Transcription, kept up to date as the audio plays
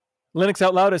Linux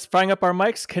Out Loud is frying up our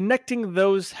mics, connecting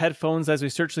those headphones as we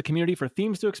search the community for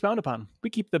themes to expound upon. We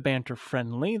keep the banter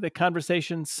friendly, the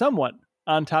conversation somewhat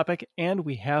on topic, and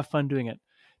we have fun doing it.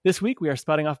 This week, we are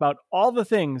spouting off about all the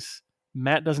things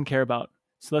Matt doesn't care about.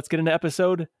 So let's get into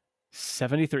episode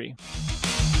 73.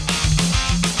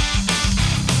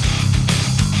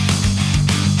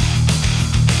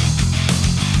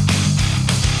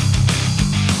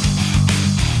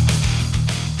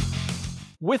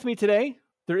 With me today,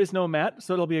 there is no Matt,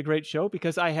 so it'll be a great show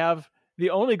because I have the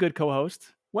only good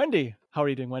co-host, Wendy. How are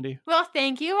you doing, Wendy? Well,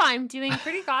 thank you. I'm doing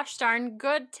pretty gosh darn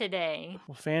good today.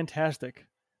 Well, fantastic.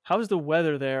 How's the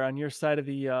weather there on your side of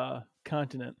the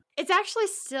continent? It's actually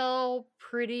still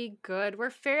pretty good. We're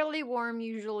fairly warm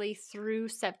usually through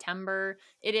September.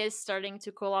 It is starting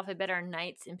to cool off a bit. Our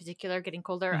nights in particular getting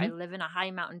colder. I live in a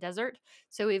high mountain desert,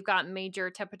 so we've got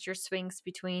major temperature swings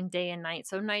between day and night.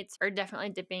 So nights are definitely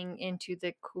dipping into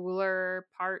the cooler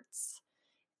parts.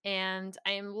 And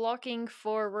I am looking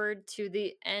forward to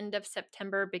the end of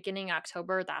September, beginning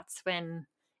October. That's when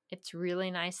it's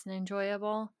really nice and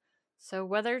enjoyable. So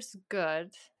weather's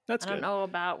good. That's I don't know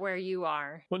about where you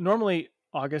are. Well, normally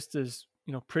August is,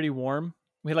 pretty warm.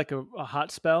 We had like a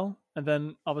hot spell and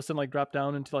then all of a sudden dropped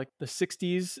down into like the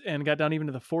 60s and got down even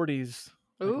to the 40s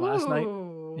last night.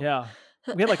 Yeah.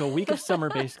 We had like a week of summer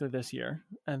basically this year.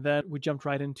 And then we jumped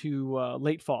right into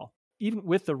late fall, even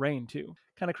with the rain too.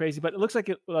 Kind of crazy, but it looks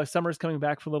like summer's coming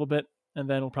back for a little bit and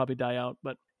then it'll probably die out.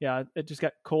 But yeah, it just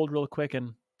got cold real quick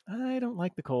and I don't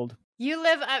like the cold. You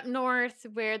live up north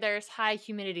where there's high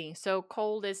humidity, so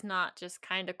cold is not just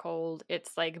kind of cold.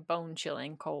 It's like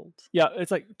bone-chilling cold. Yeah, it's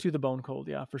like to the bone cold,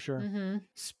 yeah, for sure. Mm-hmm.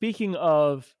 Speaking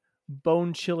of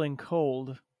bone-chilling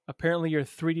cold, apparently your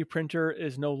 3D printer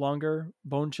is no longer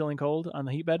bone-chilling cold on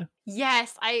the heat bed?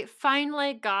 Yes, I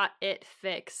finally got it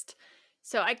fixed.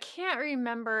 So I can't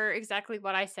remember exactly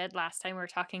what I said last time we were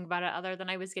talking about it, other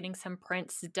than I was getting some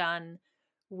prints done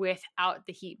without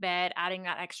the heat bed, adding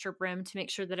that extra brim to make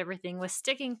sure that everything was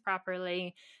sticking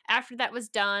properly. After that was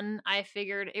done, I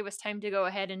figured it was time to go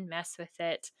ahead and mess with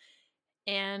it.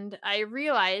 And I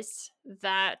realized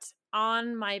that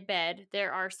on my bed,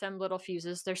 there are some little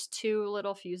fuses. There's 2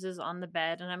 little fuses on the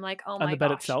bed. And I'm like, oh my gosh. On the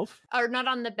bed itself? Or not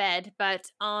on the bed, but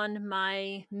on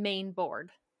my main board.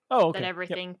 Oh, okay. That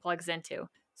everything plugs into.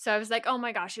 So I was like, oh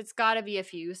my gosh, it's got to be a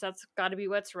fuse. That's got to be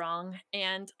what's wrong.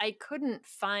 And I couldn't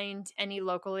find any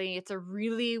locally. It's a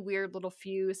really weird little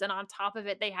fuse. And on top of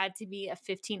it, they had to be a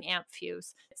 15 amp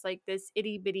fuse. It's like this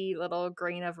itty bitty little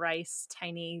grain of rice,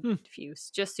 tiny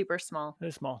fuse, just super small.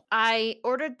 It's small. I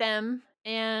ordered them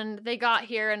and they got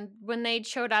here. And when they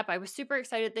showed up, I was super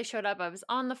excited they showed up. I was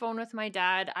on the phone with my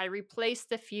dad. I replaced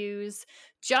the fuse,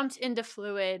 jumped into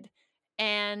fluid,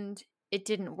 and it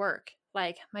didn't work.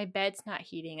 Like, my bed's not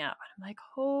heating up. I'm like,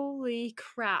 holy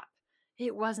crap.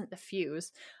 It wasn't the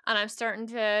fuse. And I'm starting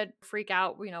to freak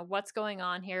out, what's going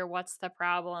on here? What's the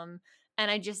problem? And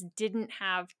I just didn't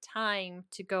have time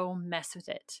to go mess with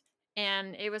it.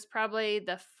 And it was probably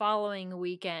the following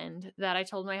weekend that I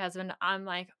told my husband, I'm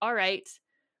like, all right,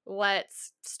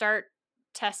 let's start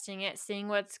testing it, seeing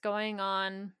what's going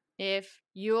on. If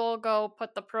you'll go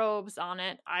put the probes on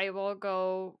it, I will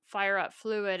go fire up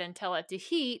fluid and tell it to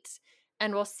heat,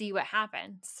 and we'll see what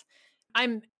happens.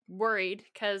 I'm worried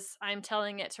because I'm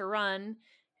telling it to run,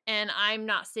 and I'm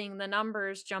not seeing the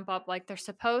numbers jump up like they're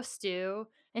supposed to.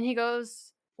 And he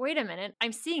goes, wait a minute,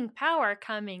 I'm seeing power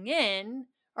coming in.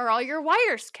 Are all your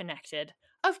wires connected?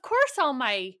 Of course all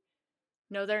my...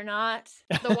 No, they're not.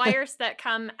 The wires that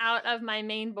come out of my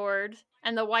main board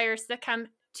and the wires that come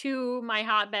to my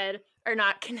hotbed are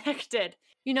not connected.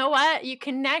 You know what? You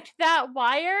connect that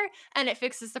wire and it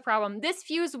fixes the problem. This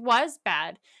fuse was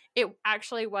bad. It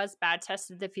actually was bad.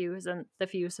 Tested the fuse and the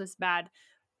fuse was bad.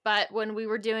 But when we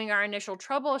were doing our initial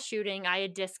troubleshooting, I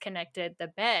had disconnected the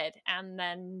bed and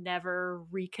then never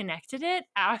reconnected it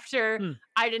after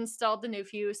I'd installed the new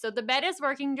fuse. So the bed is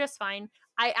working just fine.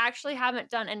 I actually haven't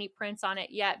done any prints on it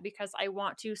yet because I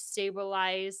want to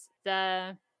stabilize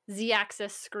the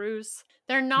Z-axis screws.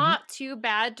 They're not too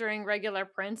bad during regular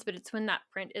prints, but it's when that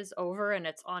print is over and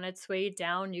it's on its way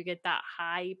down, you get that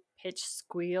high pitch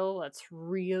squeal. That's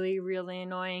really, really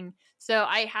annoying. So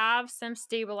I have some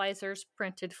stabilizers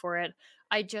printed for it.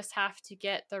 I just have to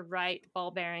get the right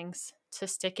ball bearings to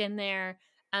stick in there,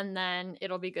 and then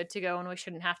it'll be good to go and we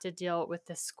shouldn't have to deal with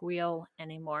the squeal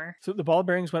anymore. So the ball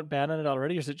bearings went bad on it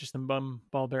already, or is it just the bum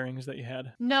ball bearings that you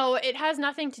had? No, it has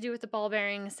nothing to do with the ball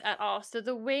bearings at all. So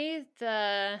the way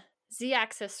the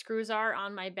Z-axis screws are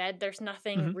on my bed, there's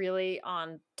nothing really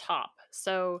on top.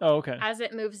 So as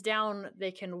it moves down,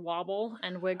 they can wobble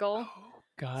and wiggle.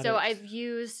 Got So it. I've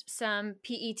used some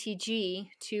PETG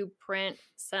to print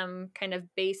some kind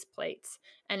of base plates.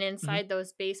 And Hmm. inside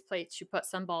those base plates, you put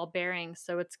some ball bearings.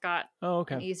 So it's got Oh, an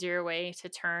okay. easier way to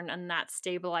turn, and that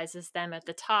stabilizes them at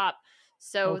the top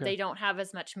so Okay. they don't have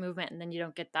as much movement, and then you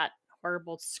don't get that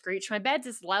horrible screech. My bed's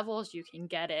as level as you can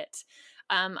get it.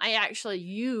 I actually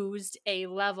used a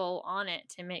level on it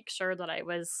to make sure that I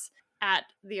was at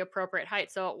the appropriate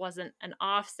height, so it wasn't an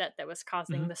offset that was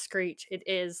causing Hmm. the screech. It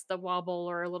is the wobble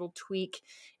or a little tweak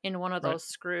in one of Right. those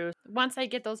screws. Once I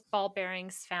get those ball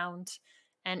bearings found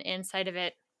and inside of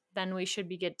it, then we should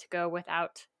be good to go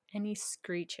without any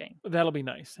screeching. That'll be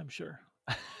nice, I'm sure.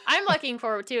 I'm looking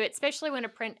forward to it, especially when a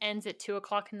print ends at 2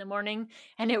 o'clock in the morning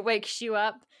and it wakes you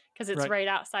up because it's Right. right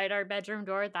outside our bedroom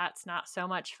door. That's not so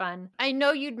much fun. I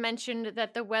know you'd mentioned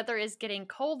that the weather is getting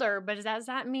colder, but does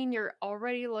that mean you're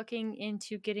already looking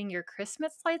into getting your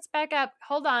Christmas lights back up?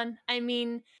 Hold on. I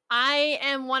mean, I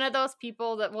am one of those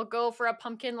people that will go for a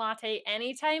pumpkin latte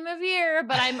any time of year,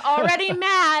 but I'm already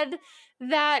mad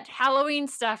that Halloween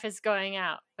stuff is going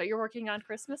out. But you're working on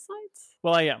Christmas lights?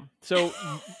 Well, I am. So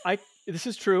this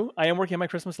is true. I am working on my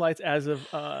Christmas lights as of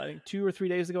I think 2 or 3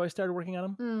 days ago. I started working on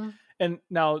them. Mm. And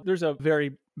now there's a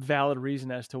very valid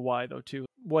reason as to why, though, too.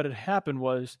 What had happened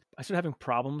was I started having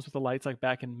problems with the lights like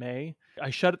back in May. I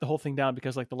shut the whole thing down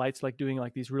because like the lights like doing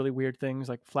like these really weird things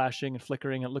like flashing and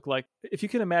flickering. It looked like, if you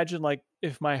can imagine, like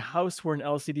if my house were an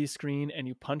LCD screen and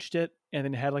you punched it and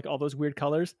then it had like all those weird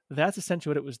colors, that's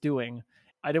essentially what it was doing.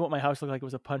 I didn't want my house to look like it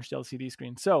was a punched LCD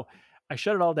screen. So I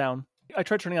shut it all down. I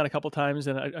tried turning on a couple times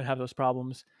and I have those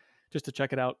problems just to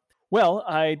check it out. Well,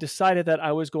 I decided that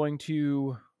I was going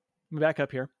to back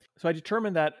up here. So I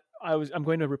determined that I'm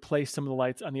going to replace some of the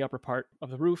lights on the upper part of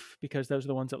the roof because those are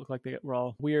the ones that look like they were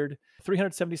all weird.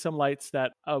 370 some lights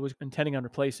that I was intending on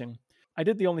replacing. I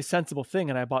did the only sensible thing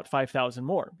and I bought 5,000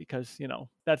 more because,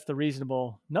 that's the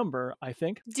reasonable number, I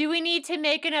think. Do we need to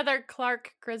make another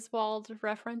Clark Griswold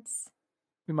reference?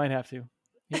 We might have to.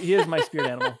 He is my spirit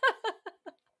animal.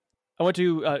 I went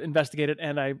to investigate it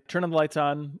and I turned on the lights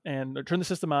on and turned the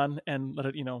system on and let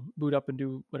it, boot up and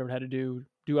do whatever it had to do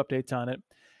updates on it.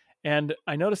 And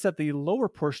I noticed that the lower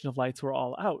portion of lights were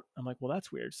all out. I'm like, well,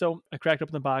 that's weird. So I cracked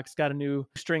open the box, got a new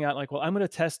string out, like, well, I'm going to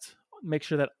test, make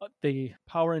sure that the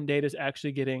power and data is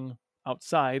actually getting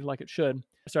outside like it should.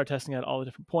 I started testing at all the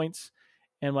different points.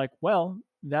 And I'm like, well,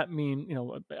 that mean,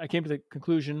 I came to the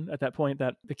conclusion at that point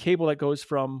that the cable that goes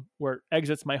from where it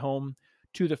exits my home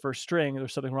to the first string,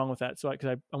 there's something wrong with that. So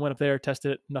I went up there,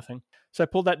 tested it, nothing. So I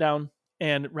pulled that down.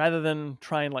 And rather than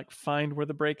try and like find where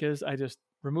the break is, I just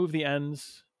removed the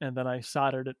ends and then I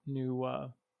soldered a new,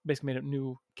 basically made a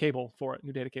new cable for it,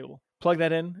 new data cable. Plug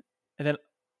that in, and then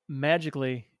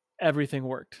magically everything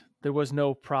worked. There was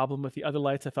no problem with the other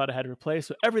lights I thought I had to replace.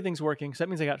 So everything's working. So that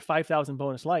means I got 5,000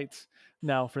 bonus lights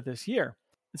now for this year.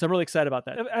 And so I'm really excited about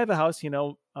that. I have a house,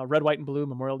 red, white, and blue.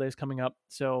 Memorial Day is coming up.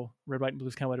 So red, white, and blue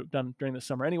is kind of what I've done during the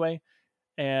summer anyway.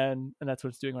 And that's what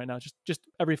it's doing right now. Just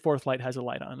every fourth light has a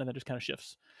light on, and then it just kind of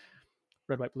shifts.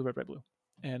 Red, white, blue, red, white, blue.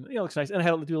 And it looks nice. And I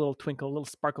have to do a little twinkle, a little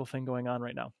sparkle thing going on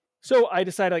right now. So I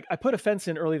decided, I put a fence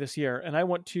in early this year, and I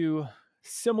want to,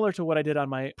 similar to what I did on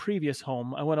my previous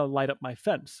home, I want to light up my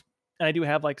fence. And I do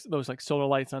have like those like solar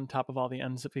lights on top of all the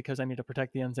ends because I need to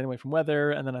protect the ends anyway from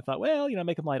weather. And then I thought, well,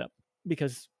 make them light up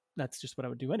because that's just what I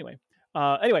would do anyway.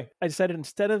 Anyway, I decided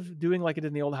instead of doing like I did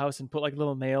in the old house and put like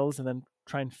little nails and then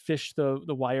try and fish the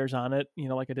wires on it,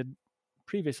 like I did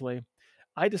previously,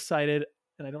 I decided,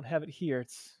 and I don't have it here,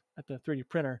 it's at the 3D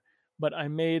printer, but I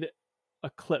made a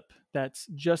clip that's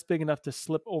just big enough to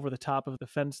slip over the top of the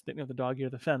fence, the dog ear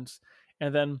of the fence,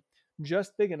 and then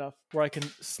just big enough where I can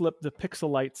slip the pixel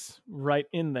lights right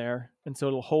in there, and so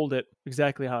it'll hold it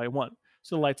exactly how I want.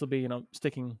 So the lights will be,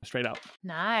 sticking straight out.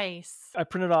 Nice. I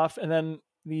print it off, and then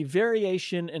the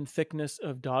variation in thickness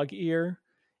of dog ear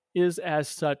is as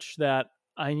such that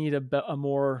I need a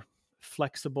more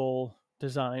flexible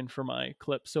design for my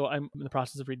clip. So I'm in the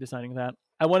process of redesigning that.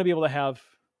 I want to be able to have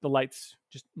the lights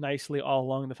just nicely all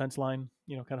along the fence line,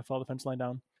 kind of follow the fence line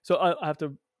down. So I have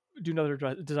to do another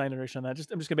design iteration on that.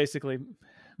 I'm just gonna basically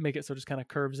make it so it just kind of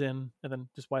curves in and then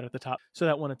just wide at the top, so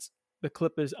that when the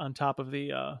clip is on top of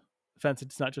the fence,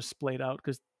 it's not just splayed out,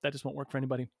 because that just won't work for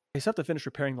anybody. I still have to finish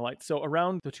repairing the lights. So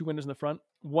around the two windows in the front,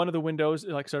 one of the windows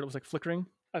was flickering.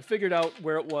 I figured out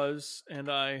where it was, and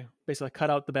I basically cut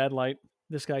out the bad light,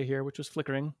 this guy here, which was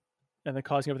flickering, and then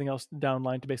causing everything else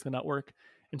downline to basically not work.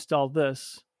 Installed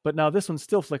this, but now this one's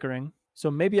still flickering.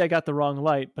 So maybe I got the wrong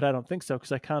light, but I don't think so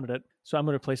because I counted it. So I'm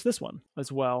going to replace this one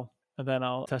as well, and then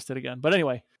I'll test it again. But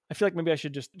anyway, I feel like maybe I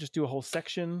should just do a whole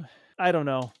section. I don't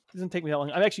know. It doesn't take me that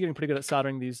long. I'm actually getting pretty good at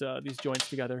soldering these joints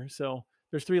together. So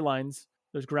there's 3 lines.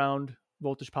 There's ground,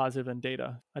 voltage positive, and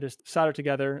data. I just solder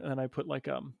together, and then I put like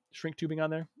shrink tubing on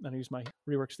there. And I use my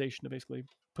rework station to basically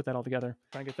put that all together.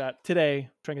 Try and get that today,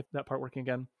 try and get that part working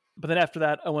again. But then after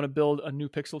that, I want to build a new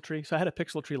pixel tree. So I had a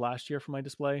pixel tree last year for my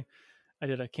display. I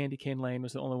did a Candy Cane Lane,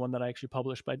 was the only one that I actually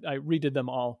published, but I redid them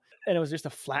all. And it was just a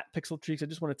flat pixel tree because I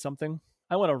just wanted something.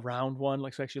 I want a round one,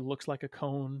 like so it actually looks like a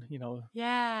cone, you know.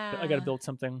 Yeah. I got to build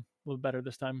something a little better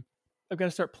this time. I'm going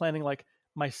to start planning like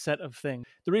my set of things.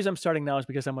 The reason I'm starting now is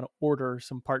because I'm going to order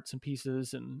some parts and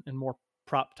pieces and more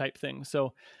prop type things.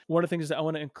 So one of the things is that I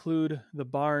want to include the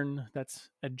barn that's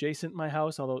adjacent my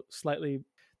house, although slightly,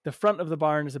 the front of the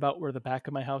barn is about where the back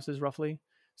of my house is roughly.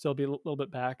 So it'll be a little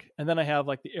bit back. And then I have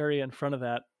like the area in front of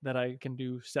that I can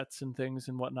do sets and things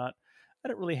and whatnot. I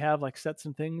don't really have like sets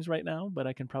and things right now, but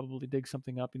I can probably dig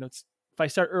something up. You know, it's if I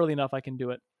start early enough, I can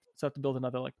do it. So I have to build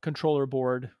another like controller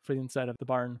board for the inside of the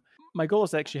barn. My goal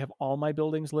is to actually have all my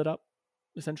buildings lit up,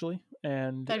 essentially.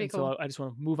 And, That'd be cool. So I just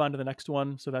want to move on to the next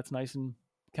one. So that's nice and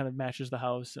kind of matches the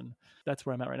house, and that's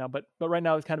where I'm at right now. But right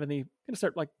now it's kind of gonna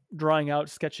start like drawing out,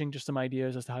 sketching just some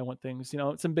ideas as to how I want things. You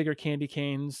know, some bigger candy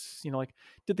canes. You know, like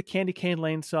did the Candy Cane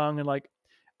Lane song, and like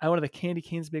I wanted the candy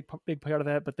canes big part of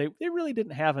that, but they really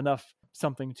didn't have enough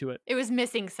something to it. It was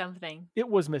missing something. It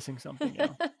was missing something.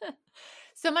 Yeah.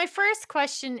 So my first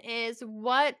question is,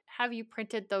 what have you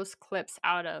printed those clips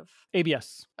out of?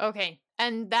 ABS. Okay.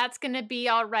 And that's going to be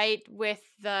all right with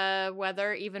the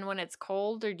weather, even when it's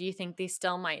cold, or do you think these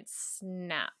still might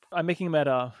snap? I'm making them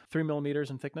at 3 millimeters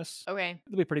in thickness. Okay.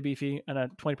 They'll be pretty beefy and a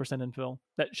 20% infill.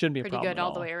 That shouldn't be a problem. Pretty good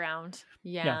all the way around.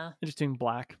 Yeah. I'm just doing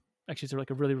black. Actually, it's like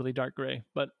a really, really dark gray,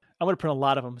 but I'm going to print a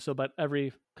lot of them. So, but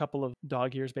every couple of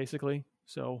dog years, basically.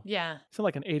 So, yeah. So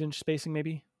like an 8-inch spacing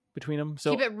maybe between them.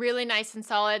 So keep it really nice and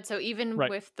solid. So even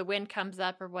if the wind comes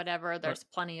up or whatever, there's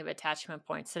plenty of attachment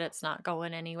points that it's not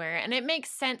going anywhere. And it makes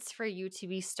sense for you to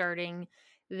be starting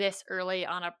this early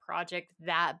on a project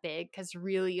that big, because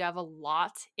really you have a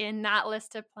lot in that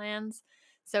list of plans.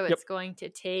 So it's going to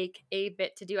take a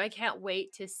bit to do. I can't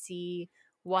wait to see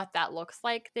what that looks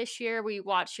like this year. We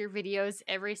watch your videos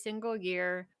every single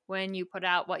year when you put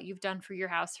out what you've done for your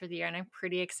house for the year, and I'm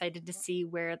pretty excited to see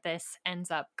where this ends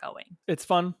up going. It's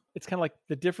fun. It's kind of like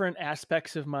the different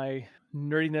aspects of my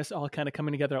nerdiness all kind of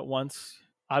coming together at once.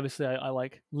 Obviously, I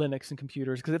like Linux and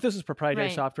computers, because if this was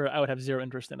proprietary software, I would have zero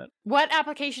interest in it. What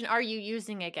application are you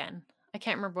using again? I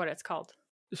can't remember what it's called.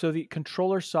 So the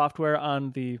controller software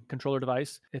on the controller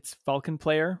device, it's Falcon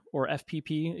Player, or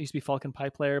FPP. It used to be Falcon Pi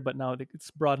Player, but now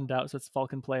it's broadened out, so it's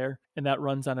Falcon Player. And that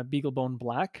runs on a BeagleBone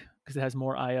Black because it has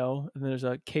more I/O. And then there's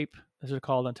a cape, as they're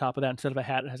called, on top of that. Instead of a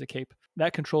hat, it has a cape.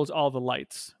 That controls all the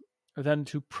lights. And then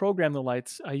to program the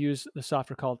lights, I use the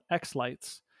software called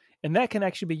X-Lights. And that can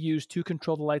actually be used to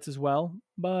control the lights as well,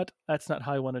 but that's not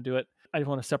how I want to do it. I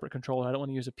want a separate controller. I don't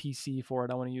want to use a PC for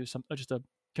it. I want to use just a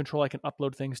control I can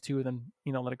upload things to and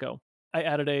then, let it go. I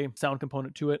added a sound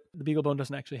component to it. The BeagleBone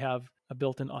doesn't actually have a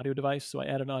built-in audio device, so I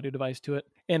added an audio device to it.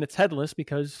 And it's headless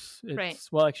because it's,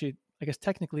 well, actually, I guess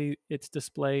technically its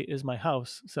display is my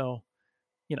house, so,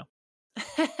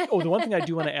 Oh, the one thing I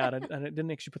do want to add, and I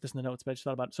didn't actually put this in the notes, but I just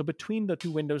thought about it. So between the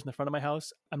two windows in the front of my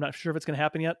house, I'm not sure if it's going to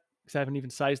happen yet because I haven't even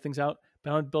sized things out,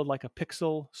 but I want to build like a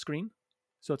pixel screen.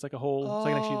 So it's like a whole, so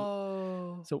I can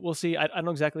actually, so we'll see. I don't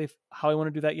know exactly how I want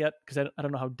to do that yet because I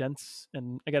don't know how dense,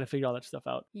 and I got to figure all that stuff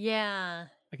out. Yeah.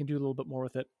 I can do a little bit more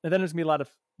with it. And then there's going to be a lot of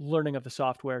learning of the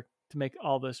software to make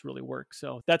all this really work.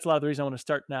 So that's a lot of the reason I want to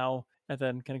start now and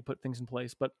then kind of put things in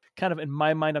place. But kind of in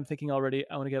my mind, I'm thinking already,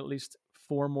 I want to get at least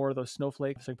 4 more of those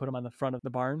snowflakes so I can put them on the front of the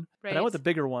barn. Right. But I want the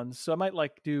bigger ones. So I might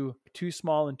like do 2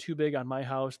 small and 2 big on my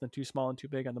house, then 2 small and 2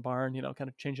 big on the barn, kind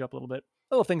of change it up a little bit.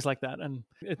 Little things like that. And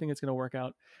I think it's going to work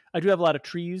out. I do have a lot of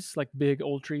trees, like big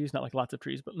old trees, not like lots of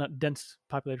trees, but not dense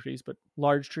populated trees, but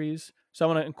large trees. So I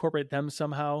want to incorporate them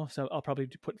somehow. So I'll probably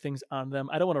put things on them.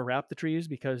 I don't want to wrap the trees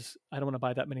because I don't want to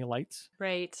buy that many lights.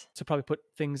 Right. So probably put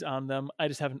things on them. I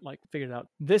just haven't figured it out.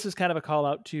 This is kind of a call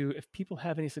out to if people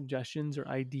have any suggestions or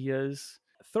ideas,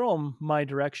 throw them my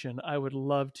direction. I would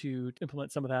love to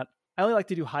implement some of that. I only like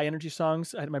to do high energy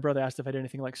songs. My brother asked if I did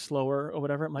anything like slower or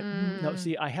whatever. I'm like, no,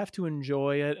 see, I have to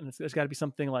enjoy it. And there's got to be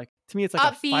something like, to me, it's like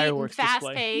upbeat a fireworks and fast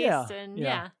display. Paced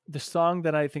yeah. The song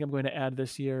that I think I'm going to add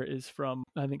this year is from,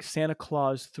 I think, Santa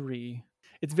Claus 3.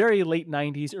 It's very late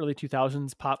 90s, early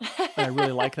 2000s pop. And I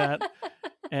really like that.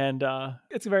 And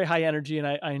it's very high energy, and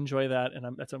I enjoy that,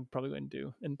 and that's what I'm probably going to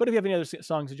do. But if you have any other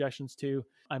song suggestions too,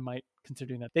 I might consider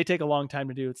doing that. They take a long time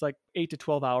to do. It's like 8 to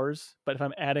 12 hours, but if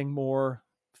I'm adding more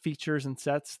features and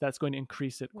sets, that's going to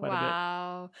increase it quite a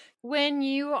bit. Wow. When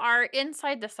you are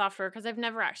inside the software, because I've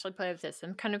never actually played with this,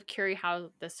 I'm kind of curious how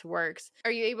this works.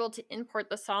 Are you able to import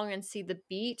the song and see the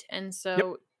beat? And Yep.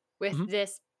 so with hmm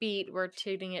this beat, we're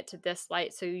tuning it to this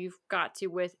light. So you've got to,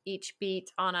 with each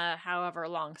beat on a however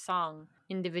long song, Yep.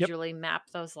 individually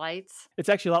map those lights. It's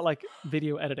actually a lot like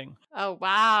video editing. Oh,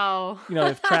 wow. You know,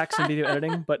 if tracks and video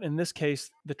editing, but in this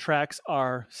case, the tracks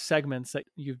are segments that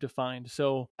you've defined.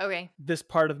 So Okay. this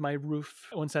part of my roof,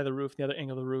 one side of the roof, the other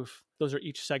angle of the roof, those are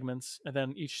each segments. And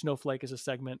then each snowflake is a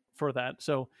segment for that.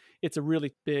 So it's a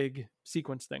really big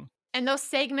sequence thing. And those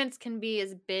segments can be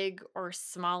as big or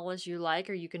small as you like.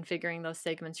 Are you configuring those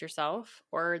segments yourself,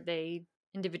 or are they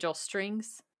individual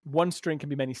strings? One string can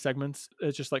be many segments.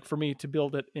 It's just like for me to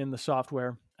build it in the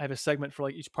software, I have a segment for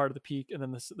like each part of the peak and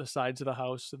then the sides of the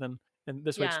house. And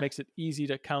this way it just Yeah. makes it easy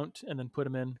to count and then put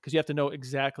them in, because you have to know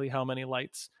exactly how many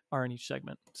lights are in each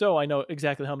segment. So I know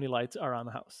exactly how many lights are on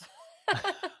the house.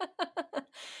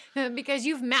 Because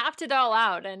you've mapped it all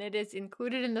out and it is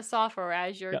included in the software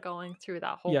as you're Yeah. going through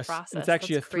that whole Yes. process. And it's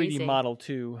actually That's a 3D crazy. model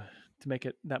too, to make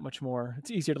it that much more. It's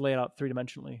easier to lay it out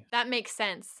three-dimensionally. That makes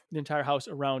sense. The entire house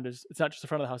around it's not just the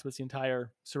front of the house, but it's the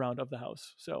entire surround of the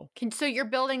house. So So you're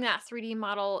building that 3D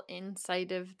model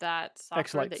inside of that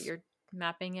software that X-Lights. you're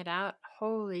mapping it out.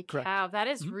 Holy Correct. cow, that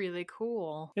is Mhm. really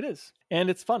cool. It is. And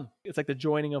it's fun. It's like the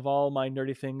joining of all my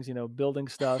nerdy things, you know, building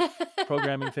stuff,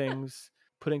 programming things,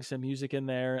 putting some music in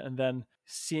there, and then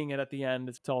seeing it at the end.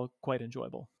 It's all quite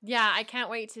enjoyable. Yeah, I can't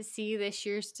wait to see this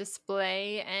year's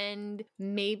display, and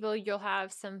maybe you'll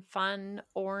have some fun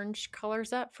orange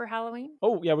colors up for Halloween.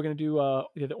 Oh, yeah, we're going to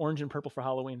do the orange and purple for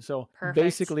Halloween. So Perfect.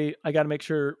 basically, I got to make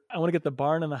sure I want to get the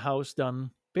barn and the house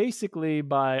done basically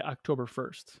by October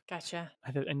 1st. Gotcha.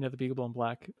 I need the BeagleBone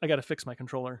Black. I got to fix my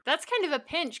controller. That's kind of a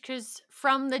pinch because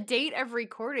from the date of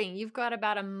recording, you've got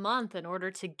about a month in order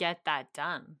to get that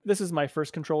done. This is my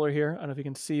first controller here. I don't know if you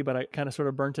can see, but I kind of sort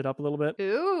of burnt it up a little bit.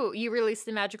 Ooh, you released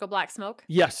the magical black smoke?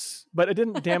 Yes, but it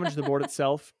didn't damage the board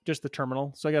itself, just the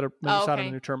terminal. So I got to solder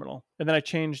a new terminal. And then I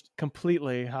changed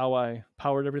completely how I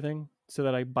powered everything so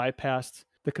that I bypassed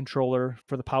the controller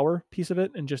for the power piece of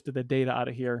it and just did the data out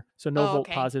of here. So no volt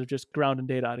positive, just ground and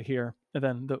data out of here. And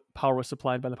then the power was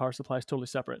supplied by the power supply. Is totally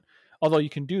separate. Although you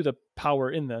can do the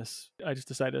power in this, I just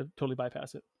decided to totally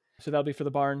bypass it. So that'll be for the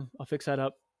barn. I'll fix that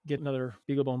up, get another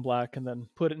BeagleBone Black, and then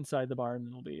put it inside the barn. And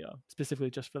it'll be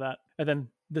specifically just for that. And then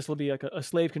this will be like a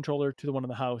slave controller to the one in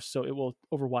the house. So it will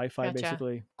over Wi-Fi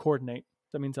basically coordinate.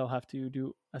 That means I'll have to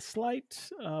do a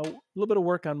little bit of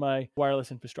work on my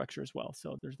wireless infrastructure as well.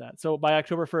 So there's that. So by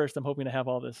October 1st, I'm hoping to have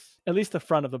all this, at least the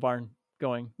front of the barn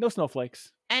going. No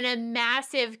snowflakes. And a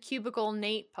massive cubicle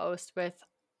Nate post with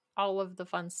all of the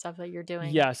fun stuff that you're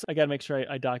doing. Yes, I got to make sure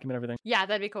I document everything. Yeah,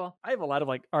 that'd be cool. I have a lot of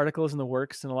like articles in the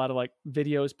works and a lot of like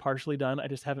videos partially done. I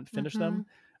just haven't finished them.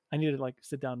 I need to like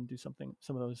sit down and do some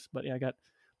of those. But yeah, I got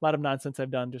a lot of nonsense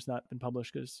I've done, just not been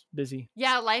published because busy.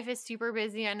 Yeah, life is super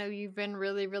busy. I know you've been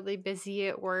really, really busy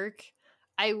at work.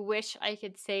 I wish I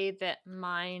could say that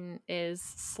mine is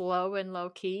slow and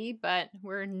low key, but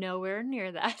we're nowhere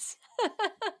near that.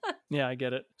 Yeah, I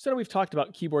get it. So we've talked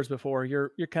about keyboards before.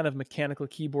 You're kind of mechanical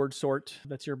keyboard sort.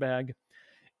 That's your bag.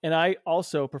 And I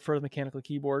also prefer the mechanical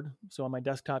keyboard. So on my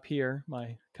desktop here,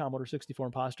 my Commodore 64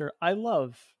 Imposter, I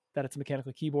love that it's a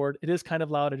mechanical keyboard. It is kind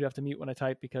of loud. I do have to mute when I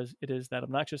type because it is that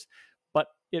obnoxious, but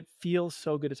it feels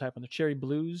so good to type on. The Cherry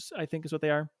Blues, I think is what they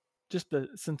are. Just the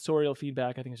sensorial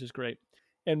feedback, I think is just great.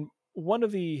 And one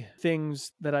of the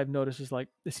things that I've noticed is like,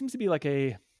 there seems to be like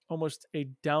almost a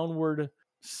downward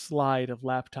slide of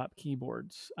laptop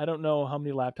keyboards. I don't know how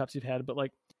many laptops you've had, but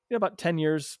like, about 10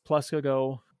 years plus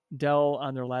ago, Dell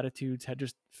on their Latitudes had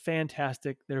just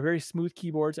fantastic, they're very smooth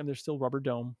keyboards and they're still rubber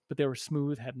dome, but they were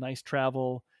smooth, had nice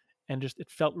travel, and just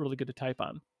it felt really good to type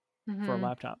on for a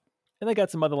laptop. And they got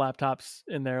some other laptops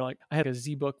in there. Like I had a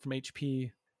ZBook from HP.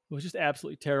 It was just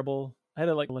absolutely terrible. I had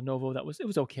a Lenovo it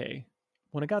was okay.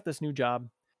 When I got this new job,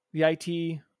 the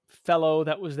IT fellow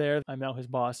that was there, I'm now his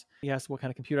boss, he asked what kind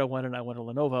of computer I wanted, and I wanted a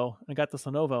Lenovo. And I got this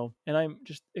Lenovo, and I'm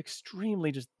just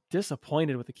extremely just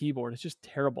disappointed with the keyboard. It's just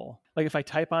terrible. Like if I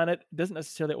type on it, it doesn't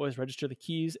necessarily always register the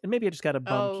keys, and maybe I just got a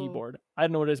bum keyboard. I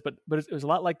don't know what it is, but it was a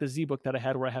lot like the ZBook that I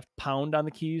had where I have to pound on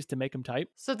the keys to make them type.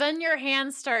 So then your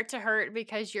hands start to hurt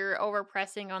because you're over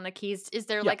pressing on the keys. Is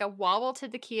there like a wobble to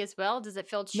the key as well? Does it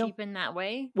feel cheap in that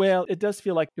way? Well, it does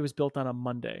feel like it was built on a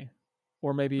Monday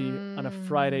or maybe on a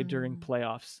Friday during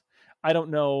playoffs. I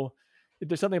don't know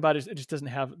There's something about it just doesn't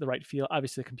have the right feel.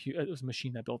 Obviously, it was a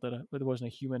machine that built it, but there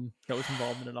wasn't a human that was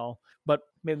involved in it at all. But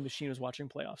maybe the machine was watching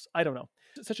playoffs. I don't know.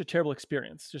 It's such a terrible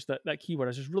experience. Just that keyboard. I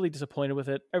was just really disappointed with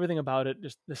it. Everything about it,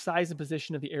 just the size and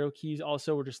position of the arrow keys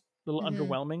also were just a little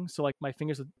underwhelming. So like my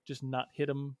fingers would just not hit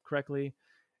them correctly.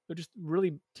 They're just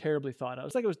really terribly thought out.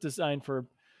 It's like it was designed for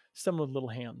someone with little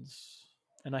hands,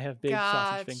 and I have big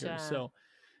sausage fingers, so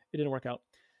it didn't work out.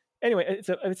 Anyway,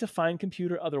 it's a fine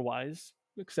computer otherwise,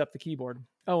 except the keyboard.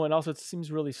 Oh, and also it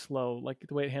seems really slow. Like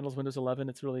the way it handles Windows 11,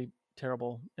 it's really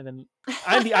terrible. And then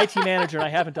I'm the IT manager and I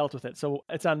haven't dealt with it, so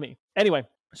it's on me. Anyway,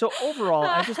 so overall,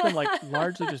 I've just been like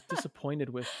largely just disappointed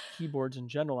with keyboards in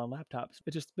general on laptops.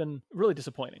 It's just been really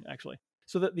disappointing, actually.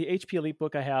 So the HP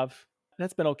EliteBook I have,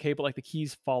 that's been okay, but like the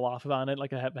keys fall off on it.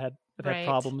 Like I've had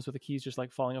problems with the keys just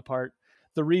like falling apart.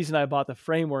 The reason I bought the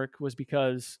framework was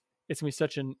because it's going to be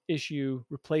such an issue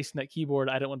replacing that keyboard.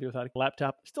 I don't want to be without a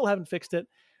laptop. Still haven't fixed it.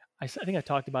 I think I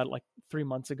talked about it like 3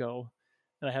 months ago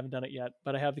and I haven't done it yet,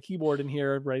 but I have the keyboard in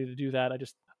here ready to do that.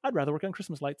 I'd rather work on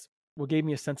Christmas lights. What gave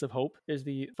me a sense of hope is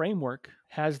the framework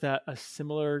has a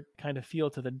similar kind of feel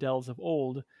to the Dells of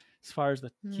old as far as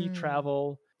the key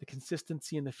travel, the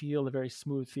consistency in the feel, the very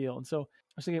smooth feel. And so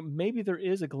I was thinking maybe there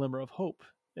is a glimmer of hope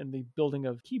in the building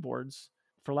of keyboards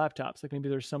for laptops. Like maybe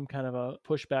there's some kind of a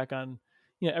pushback on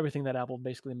everything that Apple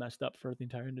basically messed up for the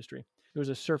entire industry. There was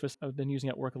a Surface I've been using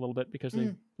at work a little bit because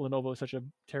Lenovo is such a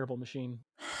terrible machine.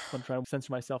 I'm trying to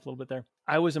censor myself a little bit there.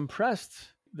 I was impressed.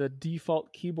 The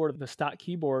default keyboard, the stock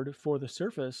keyboard for the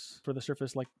Surface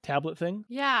like tablet thing.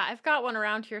 Yeah, I've got one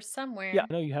around here somewhere. Yeah,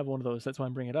 I know you have one of those. That's why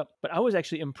I'm bringing it up. But I was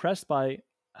actually impressed by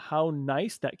how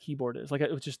nice that keyboard is. Like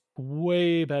it was just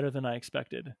way better than I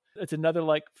expected. It's another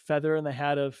like feather in the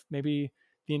hat of maybe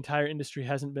the entire industry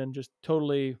hasn't been just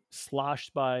totally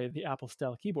sloshed by the Apple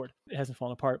style keyboard. It hasn't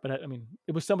fallen apart, but I mean,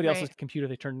 it was somebody else's computer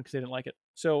they turned because they didn't like it.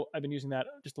 So I've been using that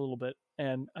just a little bit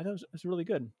and I thought it was really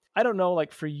good. I don't know,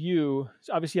 like for you,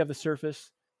 so obviously you have the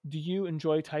Surface. Do you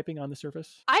enjoy typing on the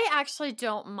Surface? I actually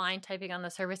don't mind typing on the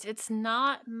Surface. It's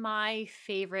not my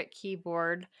favorite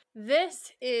keyboard.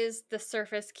 This is the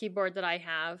Surface keyboard that I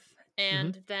have.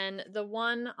 And then the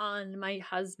one on my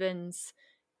husband's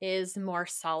is more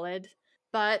solid.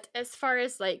 But as far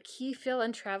as like key feel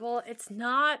and travel, it's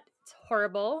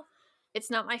horrible. It's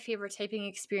not my favorite typing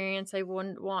experience. I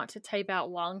wouldn't want to type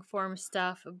out long form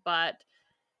stuff, but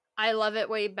I love it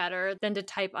way better than to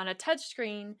type on a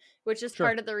touchscreen, which is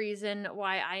part of the reason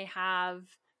why I have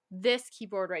this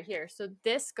keyboard right here. So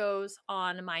this goes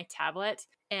on my tablet,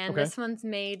 and this one's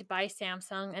made by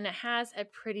Samsung, and it has a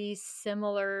pretty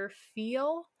similar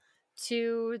feel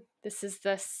to, this is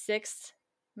the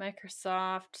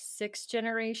Microsoft 6th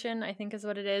generation, I think is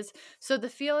what it is. So the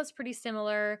feel is pretty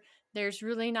similar. There's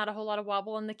really not a whole lot of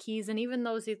wobble in the keys, and even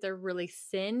those, if they're really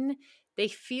thin, they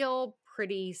feel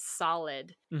pretty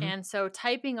solid. And so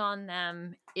typing on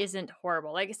them isn't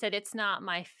horrible. Like I said, it's not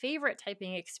my favorite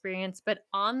typing experience, but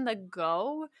on the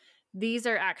go, these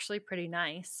are actually pretty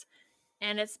nice.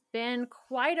 And it's been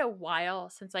quite a while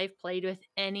since I've played with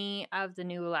any of the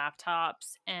new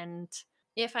laptops. And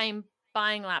if I'm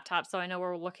buying laptops, so I know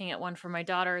we're looking at one for my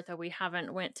daughter, though we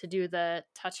haven't went to do the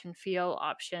touch and feel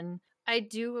option. I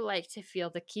do like to feel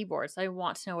the keyboards. I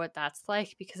want to know what that's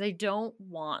like because I don't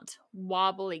want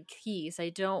wobbly keys. I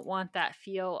don't want that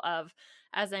feel of,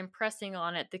 as I'm pressing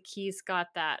on it, the keys got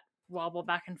that wobble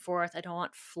back and forth. I don't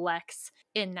want flex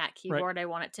in that keyboard. I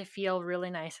want it to feel really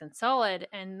nice and solid.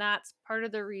 And that's part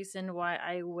of the reason why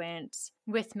I went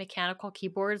with mechanical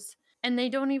keyboards. And they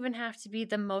don't even have to be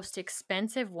the most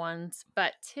expensive ones,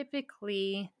 but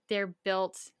typically they're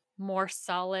built more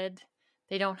solid.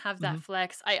 They don't have that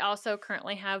flex. I also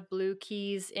currently have blue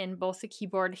keys in both the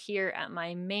keyboard here at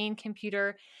my main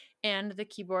computer and the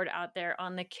keyboard out there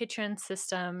on the kitchen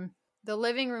system. The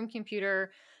living room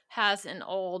computer has an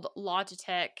old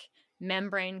Logitech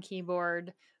membrane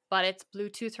keyboard, but it's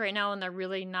Bluetooth right now, and they're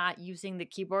really not using the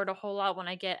keyboard a whole lot. When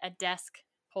I get a desk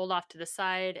pulled off to the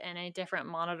side and a different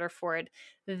monitor for it,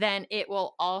 then it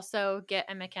will also get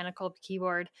a mechanical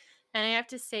keyboard. And I have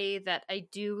to say that I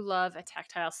do love a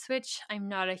tactile switch. I'm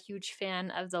not a huge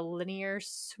fan of the linear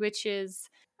switches.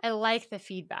 I like the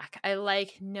feedback. I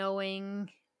like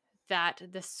knowing that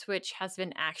the switch has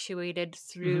been actuated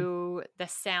through the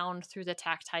sound, through the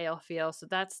tactile feel. So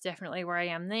that's definitely where I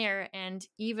am there. And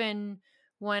even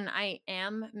when I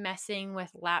am messing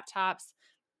with laptops,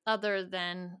 other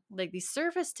than like these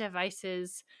Surface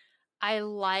devices, I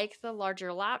like the larger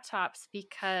laptops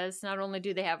because not only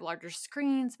do they have larger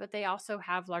screens, but they also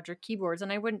have larger keyboards.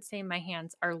 And I wouldn't say my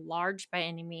hands are large by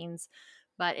any means,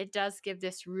 but it does give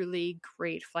this really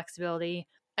great flexibility.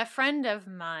 A friend of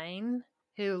mine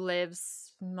who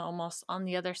lives almost on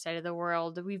the other side of the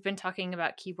world. We've been talking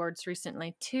about keyboards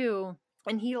recently too,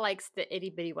 and he likes the itty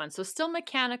bitty ones. So still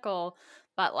mechanical,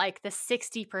 but like the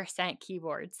 60%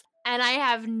 keyboards. And I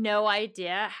have no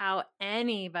idea how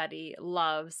anybody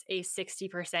loves a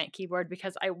 60% keyboard,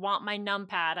 because I want my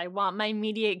numpad, I want my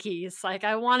media keys, like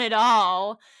I want it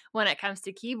all when it comes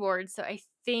to keyboards. So I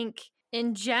think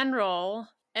in general,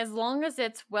 as long as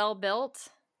it's well built,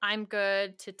 I'm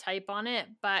good to type on it.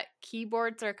 But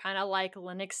keyboards are kind of like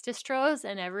Linux distros,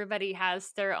 and everybody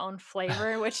has their own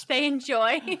flavor, which they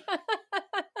enjoy.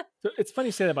 So it's funny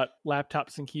you say that about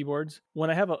laptops and keyboards.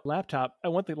 When I have a laptop, I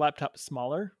want the laptop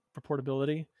smaller for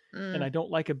portability, and I don't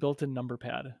like a built-in number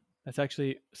pad. That's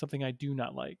actually something I do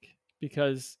not like,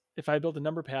 because if I build a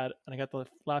number pad and I got the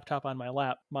laptop on my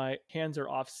lap, my hands are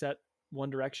offset one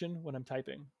direction when I'm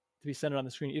typing to be centered on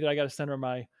the screen. Either I got to center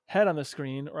my head on the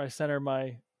screen, or I center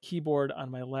my keyboard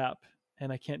on my lap.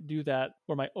 And I can't do that,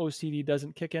 or my OCD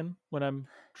doesn't kick in when I'm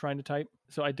trying to type.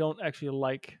 So I don't actually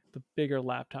like the bigger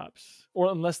laptops,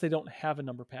 or unless they don't have a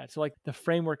number pad. So like the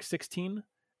Framework 16,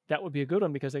 that would be a good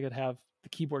one, because I could have the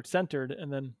keyboard centered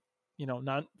and then,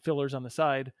 non fillers on the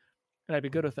side, and I'd be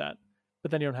good with that.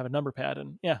 But then you don't have a number pad,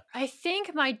 and yeah. I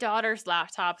think my daughter's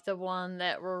laptop, the one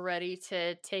that we're ready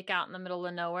to take out in the middle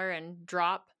of nowhere and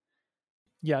drop.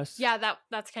 Yes. Yeah,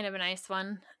 that's kind of a nice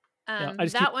one. Yeah, I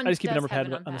just keep a number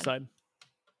pad on the side.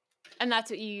 And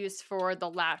that's what you use for the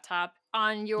laptop.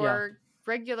 On your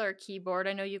regular keyboard,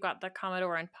 I know you got the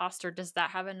Commodore Imposter. Does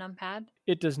that have a numpad?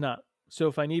 It does not. So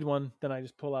if I need one, then I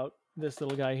just pull out this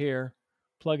little guy here,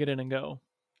 plug it in, and go.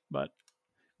 But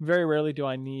very rarely do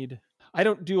I need... I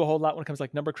don't do a whole lot when it comes to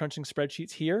like number crunching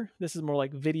spreadsheets here. This is more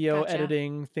like video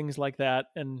editing, things like that.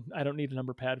 And I don't need a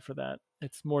number pad for that.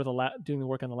 It's more doing the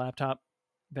work on the laptop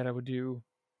that I would do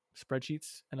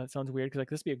spreadsheets. And that sounds weird, because like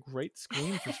this would be a great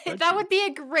screen for spreadsheets. That would be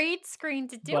a great screen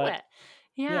to do it.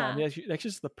 Yeah. I mean, that's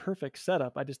just the perfect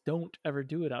setup. I just don't ever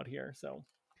do it out here. So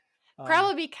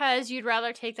probably because you'd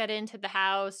rather take that into the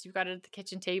house. You've got it at the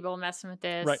kitchen table messing with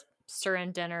this, right,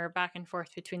 stirring dinner back and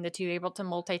forth between the two, able to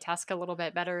multitask a little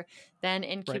bit better than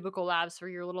in Cubicle Labs, where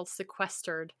you're a little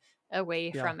sequestered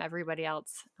away from everybody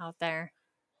else out there.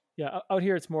 Yeah, out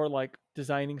here it's more like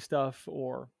designing stuff,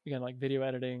 or again like video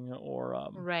editing, or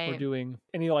doing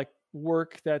any like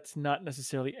work that's not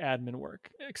necessarily admin work.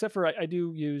 Except for I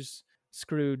do use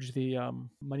Scrooge, the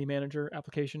money manager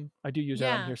application. I do use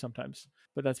that on here sometimes,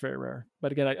 but that's very rare.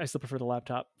 But again, I still prefer the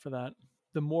laptop for that.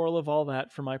 The moral of all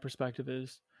that, from my perspective,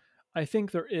 is I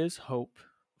think there is hope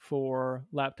for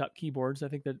laptop keyboards. I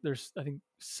think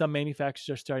some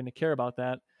manufacturers are starting to care about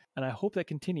that, and I hope that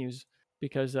continues,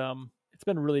 because it's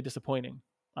been really disappointing,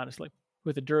 honestly,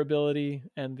 with the durability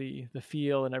and the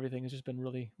feel and everything. It's just been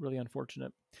really, really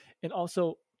unfortunate. And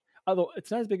also, although it's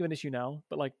not as big of an issue now,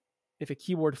 but like if a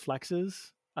keyboard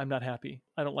flexes, I'm not happy.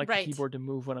 I don't like the keyboard to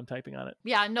move when I'm typing on it.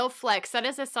 Yeah, no flex. That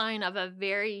is a sign of a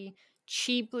very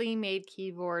cheaply made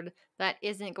keyboard that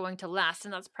isn't going to last.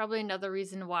 And that's probably another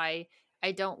reason why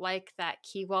I don't like that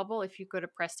key wobble if you go to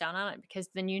press down on it, because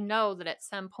then you know that at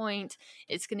some point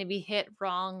it's going to be hit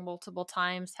wrong multiple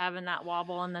times, having that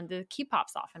wobble, and then the key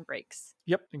pops off and breaks.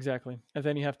 Yep, exactly. And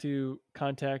then you have to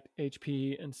contact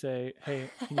HP and say, hey,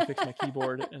 can you fix my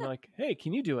keyboard? And they're like, hey,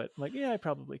 can you do it? I'm like, yeah, I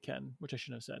probably can, which I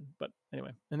shouldn't have said. But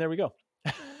anyway, and there we go.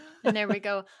 And there we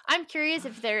go. I'm curious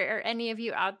if there are any of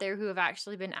you out there who have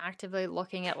actually been actively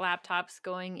looking at laptops,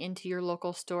 going into your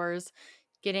local stores,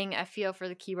 getting a feel for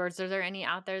the keyboards. Are there any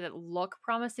out there that look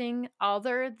promising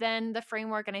other than the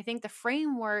Framework? And I think the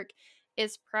Framework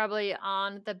is probably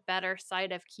on the better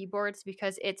side of keyboards,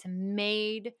 because it's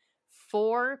made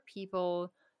for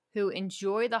people who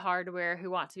enjoy the hardware, who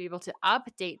want to be able to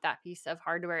update that piece of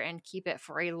hardware and keep it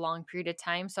for a long period of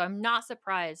time. So I'm not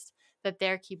surprised that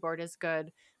their keyboard is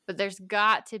good, but there's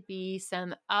got to be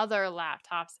some other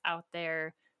laptops out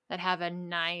there that have a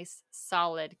nice,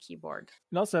 solid keyboard.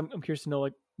 And also, I'm curious to know,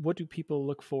 like, what do people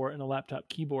look for in a laptop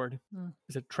keyboard?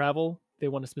 Is it travel? They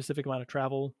want a specific amount of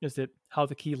travel? Is it how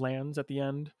the key lands at the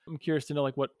end? I'm curious to know,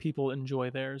 like, what people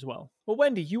enjoy there as well. Well,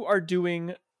 Wendy, you are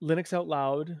doing Linux Out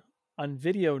Loud on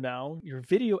video now. You're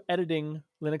video editing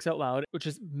Linux Out Loud, which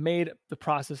has made the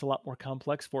process a lot more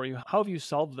complex for you. How have you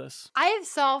solved this? I have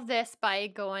solved this by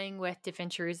going with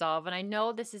DaVinci Resolve. And I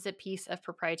know this is a piece of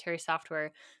proprietary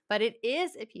software, but it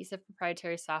is a piece of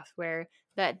proprietary software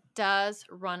that does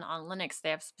run on Linux. They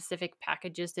have specific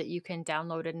packages that you can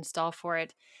download and install for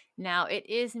it. Now, it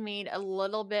is made a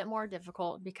little bit more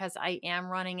difficult because I am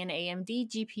running an AMD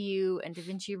GPU, and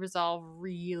DaVinci Resolve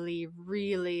really,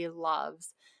 really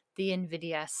loves the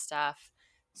NVIDIA stuff.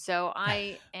 So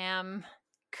I am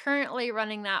currently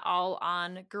running that all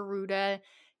on Garuda.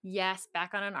 Yes,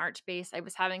 back on an Archbase. I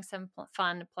was having some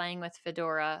fun playing with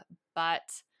Fedora, but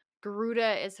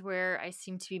Garuda is where I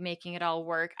seem to be making it all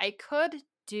work. I could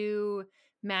do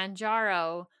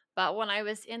Manjaro, but when I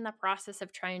was in the process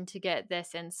of trying to get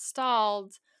this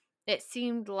installed, it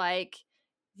seemed like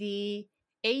the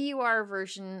AUR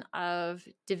version of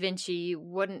DaVinci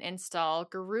wouldn't install.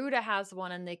 Garuda has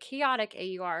one in the Chaotic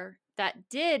AUR that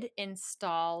did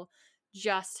install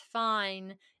just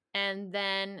fine. And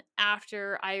then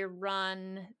after I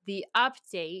run the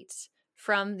update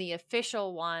from the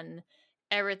official one,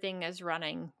 everything is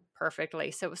running perfectly.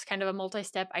 So it was kind of a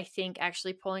multi-step. I think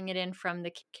actually pulling it in from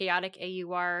the Chaotic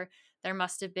AUR, there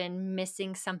must have been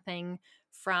missing something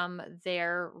from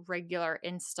their regular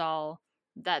install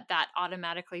that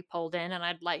automatically pulled in, and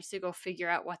I'd like to go figure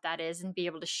out what that is and be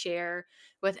able to share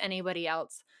with anybody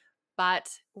else.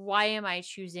 But why am I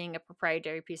choosing a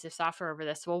proprietary piece of software over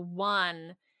this? Well,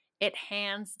 one, it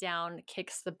hands down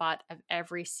kicks the butt of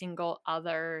every single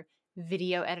other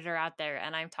video editor out there.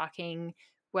 And I'm talking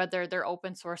whether they're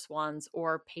open source ones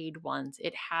or paid ones.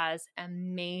 It has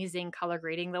amazing color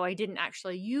grading, though I didn't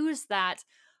actually use that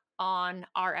on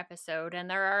our episode. And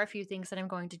there are a few things that I'm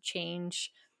going to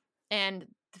change. And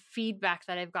the feedback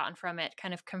that I've gotten from it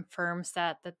kind of confirms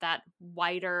that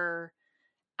wider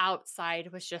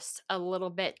outside was just a little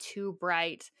bit too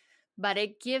bright, but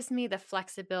it gives me the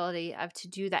flexibility of to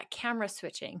do that camera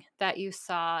switching that you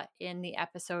saw in the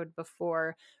episode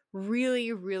before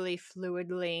really, really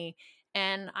fluidly.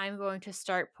 And I'm going to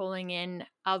start pulling in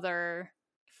other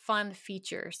fun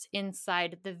features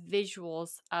inside the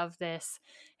visuals of this.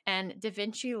 And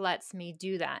DaVinci lets me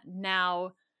do that.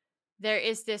 Now, there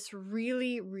is this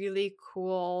really, really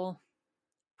cool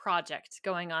project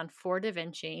going on for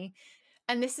DaVinci,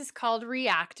 and this is called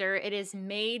Reactor. It is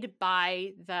made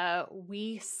by the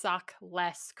We Suck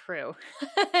Less crew.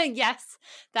 Yes,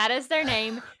 that is their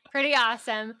name. Pretty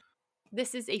awesome.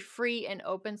 This is a free and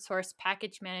open source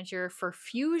package manager for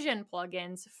Fusion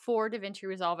plugins for DaVinci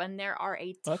Resolve, and there are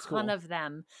a ton of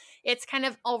them. It's kind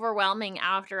of overwhelming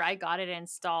after I got it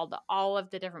installed, all of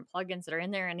the different plugins that are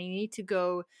in there, and I need to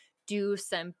go do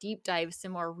some deep dives,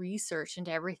 some more research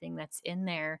into everything that's in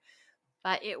there.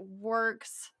 But it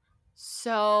works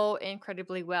so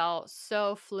incredibly well,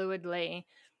 so fluidly,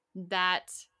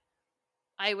 that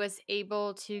I was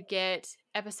able to get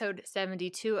episode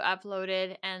 72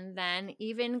 uploaded and then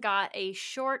even got a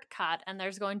shortcut. And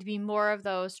there's going to be more of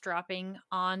those dropping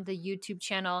on the YouTube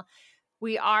channel.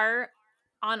 We are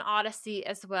on Odyssey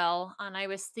as well. And I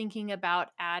was thinking about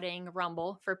adding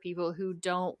Rumble for people who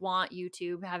don't want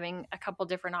YouTube, having a couple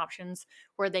different options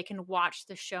where they can watch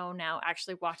the show now,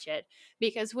 actually watch it.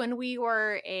 Because when we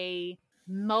were a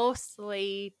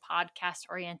mostly podcast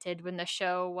oriented, when the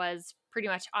show was pretty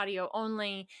much audio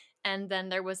only, and then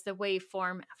there was the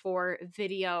waveform for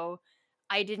video,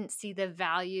 I didn't see the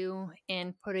value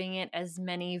in putting it as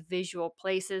many visual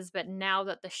places. But now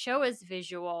that the show is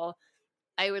visual,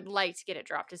 I would like to get it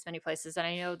dropped as many places. And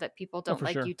I know that people don't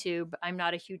like YouTube. I'm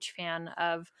not a huge fan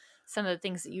of some of the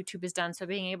things that YouTube has done. So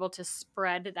being able to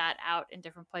spread that out in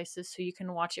different places so you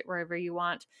can watch it wherever you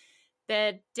want.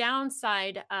 The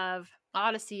downside of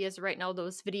Odyssey is right now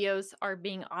those videos are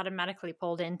being automatically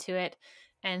pulled into it.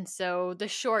 And so the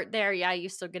short there, yeah, you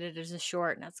still get it as a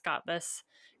short, and it's got this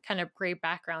kind of gray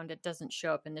background. It doesn't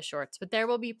show up in the shorts, but there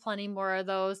will be plenty more of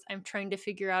those. I'm trying to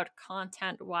figure out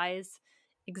content wise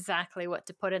exactly what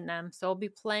to put in them. So I'll be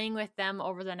playing with them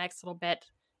over the next little bit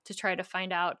to try to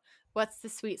find out what's the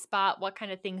sweet spot. What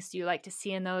kind of things do you like to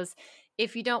see in those?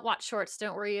 If you don't watch shorts,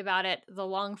 don't worry about it. The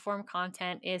long form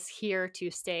content is here to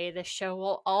stay. The show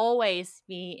will always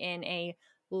be in a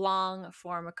long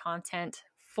form of content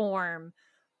form,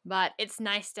 but it's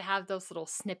nice to have those little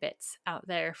snippets out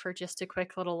there for just a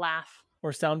quick little laugh.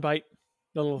 Or soundbite.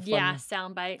 The little fun,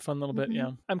 soundbite. Fun little bit,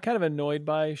 yeah. I'm kind of annoyed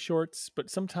by shorts, but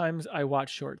sometimes I watch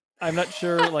shorts. I'm not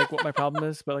sure like what my problem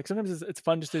is, but like sometimes it's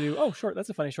fun just to do, oh, short, that's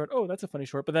a funny short. Oh, that's a funny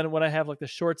short. But then when I have like the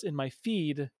shorts in my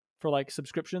feed for like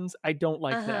subscriptions, I don't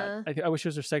like that. I wish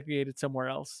those are segregated somewhere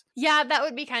else. Yeah, that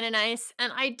would be kind of nice.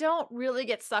 And I don't really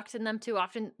get sucked in them too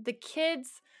often. The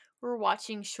kids were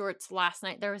watching shorts last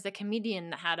night. There was a comedian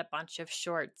that had a bunch of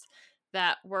shorts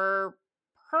that were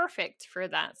perfect for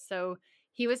that. So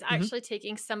he was actually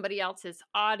taking somebody else's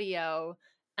audio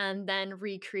and then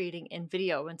recreating in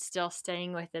video and still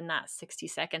staying within that 60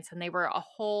 seconds. And they were a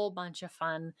whole bunch of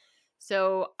fun.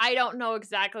 So I don't know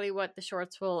exactly what the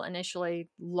shorts will initially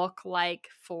look like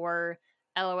for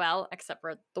LOL, except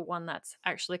for the one that's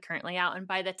actually currently out. And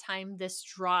by the time this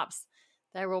drops,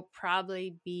 there will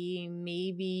probably be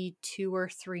maybe 2 or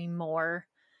 3 more,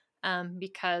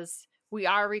 because we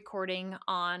are recording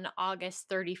on August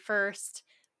 31st.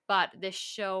 but this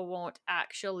show won't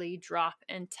actually drop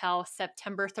until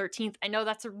September 13th. I know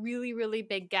that's a really, really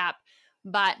big gap,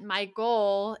 but my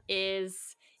goal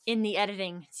is in the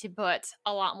editing to put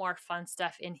a lot more fun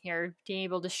stuff in here, being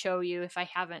able to show you, if I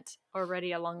haven't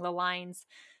already along the lines,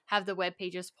 have the web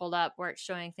pages pulled up where it's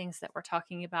showing things that we're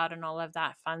talking about and all of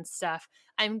that fun stuff.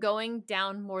 I'm going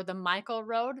down more the Michael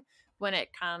road when it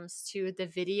comes to the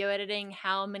video editing.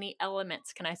 How many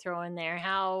elements can I throw in there?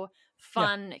 How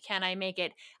fun can I make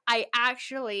it? I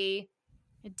actually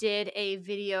did a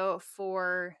video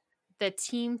for the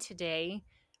team today.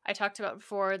 I talked about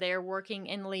before, they're working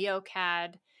in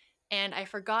LeoCAD, and I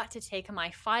forgot to take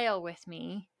my file with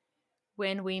me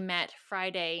when we met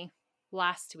Friday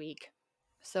last week.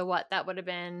 So what, that would have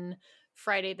been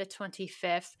Friday the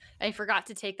 25th. I forgot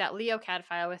to take that LeoCAD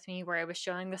file with me where I was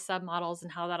showing the submodels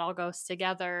and how that all goes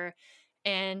together.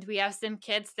 And we have some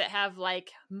kids that have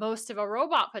like most of a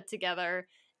robot put together,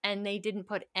 and they didn't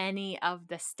put any of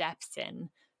the steps in.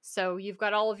 So you've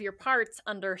got all of your parts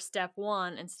under step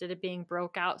 1 instead of being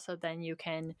broke out, so then you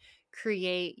can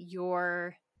create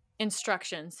your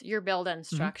instructions, your build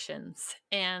instructions.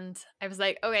 And I was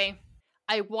like, okay,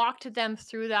 I walked them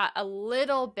through that a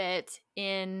little bit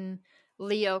in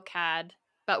LeoCAD,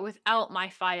 but without my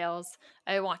files.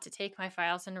 I want to take my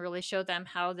files and really show them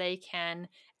how they can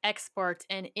export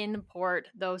and import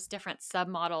those different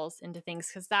submodels into things,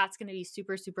 because that's going to be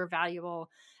super, super valuable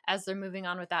as they're moving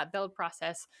on with that build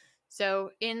process.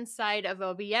 So inside of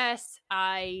OBS,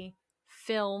 I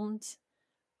filmed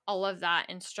all of that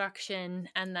instruction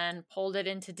and then pulled it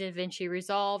into DaVinci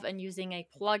Resolve, and using a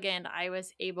plugin, I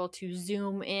was able to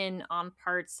zoom in on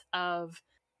parts of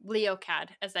LeoCAD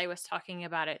as I was talking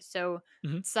about it. So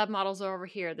submodels are over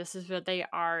here. This is what they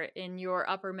are in your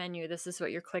upper menu. This is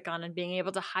what you click on, and being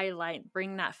able to highlight,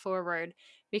 bring that forward,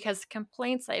 because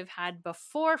complaints I've had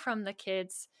before from the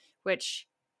kids, which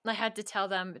I had to tell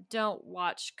them, don't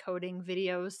watch coding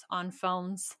videos on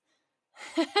phones.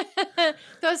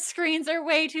 Those screens are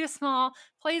way too small.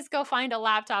 Please go find a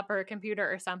laptop or a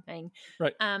computer or something.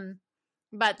 Right.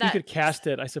 But that, you could cast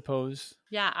it, I suppose.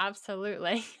 Yeah,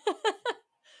 absolutely.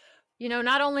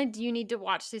 Not only do you need to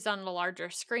watch these on a larger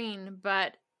screen,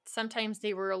 but sometimes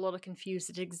they were a little confused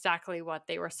at exactly what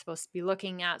they were supposed to be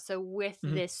looking at. So with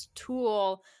this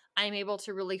tool, I'm able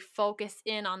to really focus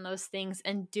in on those things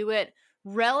and do it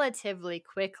relatively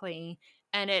quickly.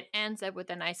 And it ends up with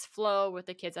a nice flow where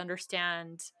the kids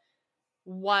understand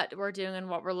what we're doing and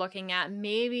what we're looking at.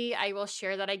 Maybe I will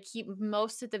share that I keep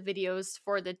most of the videos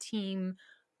for the team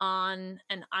on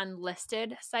an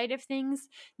unlisted side of things,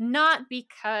 not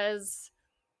because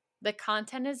the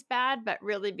content is bad, but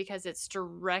really because it's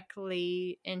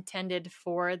directly intended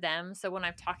for them. So when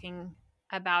I'm talking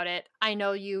about it, I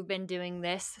know you've been doing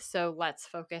this, so let's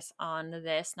focus on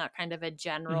this, not kind of a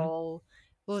general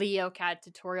LeoCAD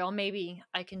tutorial. Maybe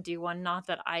I can do one, not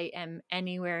that I am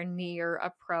anywhere near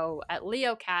a pro at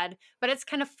LeoCAD, but it's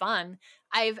kind of fun.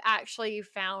 I've actually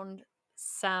found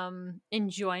some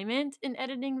enjoyment in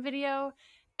editing video,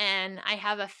 and I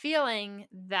have a feeling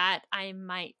that I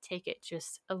might take it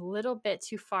just a little bit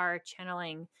too far,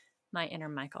 channeling my inner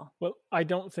Michael. Well, I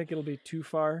don't think it'll be too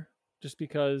far, just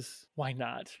because why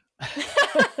not?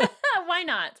 Why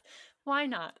not? Why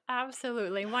not?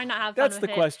 Absolutely. Why not have fun with it? That's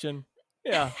the question.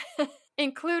 Yeah.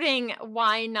 Including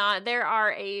why not? There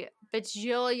are a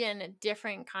bajillion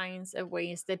different kinds of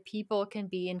ways that people can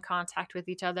be in contact with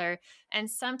each other. And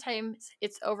sometimes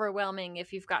it's overwhelming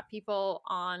if you've got people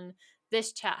on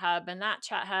this chat hub and that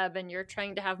chat hub, and you're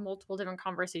trying to have multiple different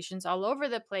conversations all over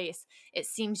the place. It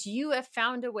seems you have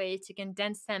found a way to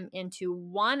condense them into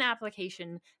one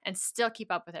application and still keep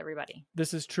up with everybody.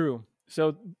 This is true.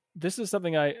 So this is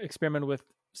something I experimented with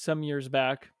some years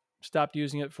back, stopped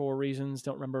using it for reasons,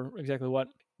 don't remember exactly what,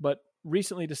 but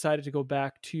recently decided to go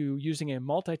back to using a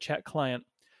multi-chat client.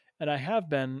 And I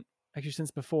have been actually since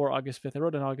before August 5th. I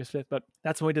wrote on August 5th, but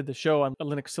that's when we did the show on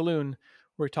Linux Saloon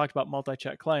where we talked about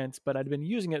multi-chat clients, but I'd been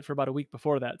using it for about a week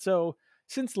before that. So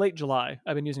since late July,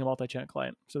 I've been using a multi-chat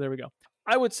client. So there we go.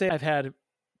 I would say I've had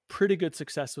pretty good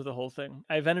success with the whole thing.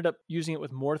 I've ended up using it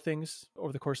with more things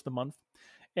over the course of the month.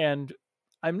 And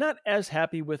I'm not as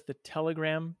happy with the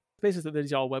Telegram. Basically,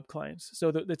 these are all web clients.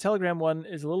 So the Telegram one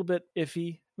is a little bit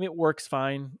iffy. I mean, it works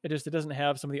fine. It doesn't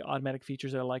have some of the automatic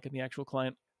features that I like in the actual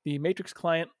client. The Matrix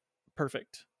client,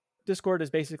 perfect. Discord is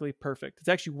basically perfect. It's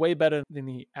actually way better than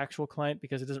the actual client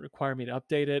because it doesn't require me to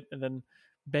update it and then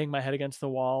bang my head against the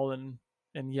wall and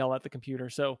yell at the computer.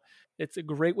 So it's a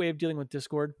great way of dealing with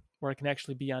Discord, where I can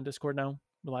actually be on Discord now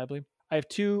reliably. I have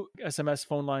 2 SMS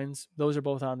phone lines. Those are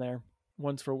both on there.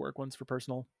 One's for work, one's for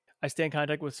personal. I stay in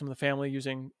contact with some of the family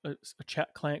using a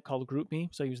chat client called GroupMe,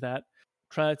 so I use that.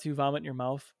 try not to vomit in your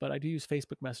mouth, but I do use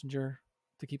Facebook Messenger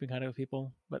to keep in contact with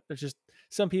people. But there's just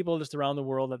some people just around the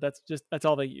world that's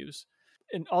all they use.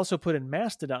 And also put in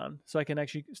Mastodon, so I can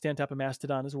actually stay on top of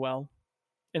Mastodon as well.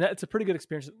 And it's a pretty good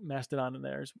experience with Mastodon in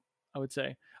there, I would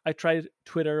say. I tried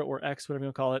Twitter or X, whatever you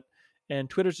want to call it, and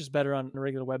Twitter's just better on a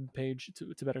regular web page.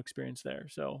 It's a better experience there.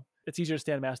 So it's easier to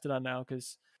stay on Mastodon now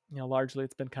because, largely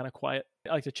it's been kind of quiet.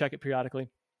 I like to check it periodically.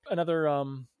 Another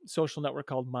social network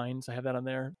called Minds, I have that on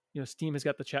there. Steam has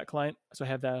got the chat client, so I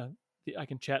have I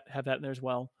can have that in there as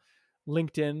well.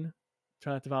 LinkedIn,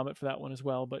 try not to vomit for that one as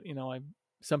well. But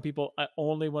some people, I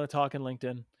only want to talk in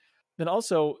LinkedIn. Then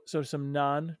also, so some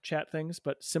non-chat things,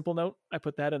 but Simple Note, I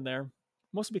put that in there,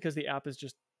 mostly because the app is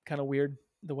just kind of weird.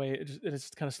 The way it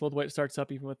is kind of slow the way it starts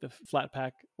up, even with the flat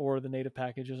pack or the native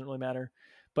package, doesn't really matter.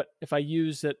 But if I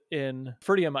use it in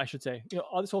Ferdium, I should say,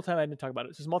 all this whole time I didn't talk about it.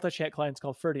 This is multi-chat client's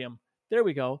called Ferdium. There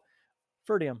we go.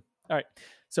 Ferdium. All right.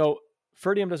 So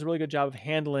Ferdium does a really good job of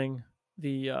handling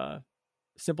the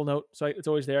Simple Note. So it's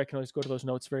always there. I can always go to those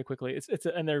notes very quickly. It's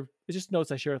just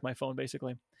notes I share with my phone,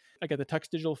 basically. I got the Tux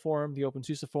Digital Forum, the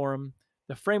OpenSUSE Forum,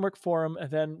 the Framework Forum,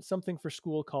 and then something for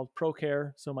school called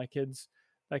ProCare. So my kids,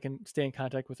 I can stay in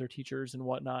contact with their teachers and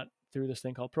whatnot through this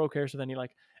thing called ProCare. So then you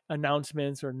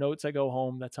announcements or notes I go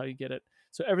home. That's how you get it.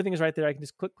 So everything is right there. I can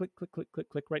just click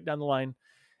right down the line.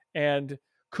 And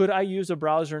could I use a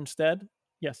browser instead?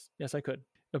 Yes, I could.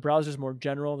 The browser is more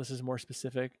general. This is more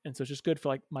specific. And so it's just good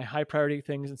for my high priority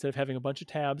things. Instead of having a bunch of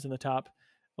tabs in the top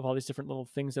of all these different little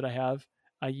things that I have,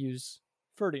 I use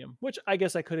Ferdium, which I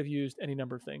guess I could have used any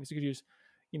number of things. You could use,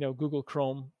 Google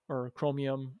Chrome or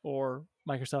Chromium or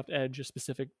Microsoft Edge, a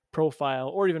specific profile,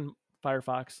 or even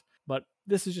Firefox. But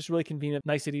this is just really convenient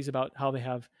niceties about how they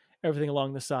have everything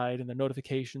along the side and the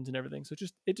notifications and everything. So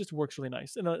it just works really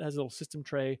nice. And it has a little system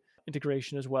tray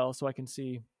integration as well. So I can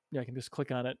see, I can just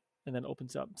click on it and then it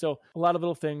opens up. So a lot of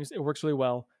little things. It works really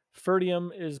well. Ferdium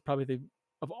is probably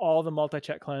of all the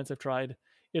multi-chat clients I've tried,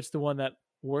 it's the one that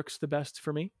works the best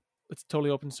for me. It's totally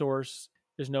open source.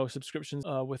 There's no subscriptions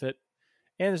with it.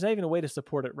 And there's not even a way to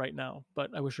support it right now,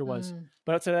 but I wish there was.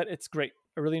 But outside of that, it's great.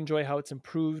 I really enjoy how it's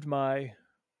improved my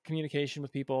communication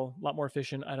with people, a lot more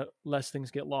efficient. Less things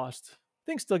get lost.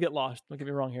 Things still get lost. Don't get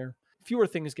me wrong here. Fewer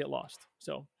things get lost.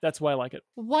 So that's why I like it.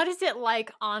 What is it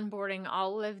like onboarding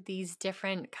all of these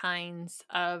different kinds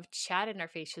of chat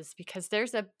interfaces? Because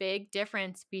there's a big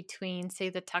difference between, say,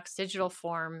 the Tux Digital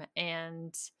Forum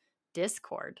and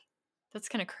Discord. That's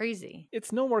kind of crazy.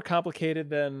 It's no more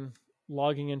complicated than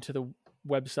logging into the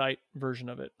website version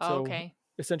of it. So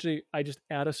essentially, I just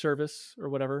add a service or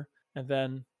whatever, and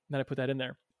then I put that in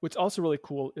there. What's also really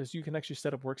cool is you can actually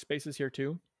set up workspaces here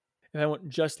too. If I want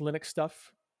just Linux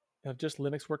stuff, just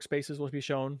Linux workspaces will be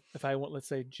shown. If I want, let's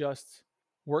say, just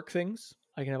work things,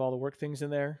 I can have all the work things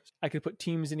in there. I could put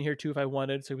Teams in here too if I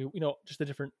wanted. So just the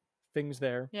different things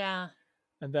there. Yeah.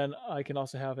 And then I can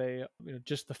also have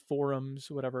just the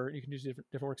forums, whatever. You can use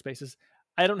different workspaces.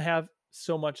 I don't have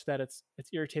so much that it's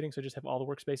irritating, so I just have all the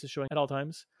workspaces showing at all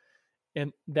times.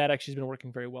 And that actually has been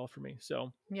working very well for me.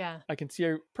 So yeah, I can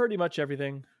see pretty much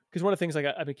everything. Because one of the things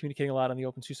I've been communicating a lot on the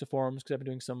OpenSUSE forums, because I've been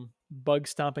doing some bug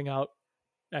stomping out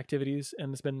activities,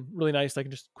 and it's been really nice. I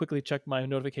can just quickly check my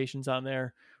notifications on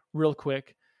there real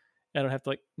quick. I don't have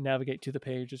to navigate to the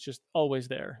page. It's just always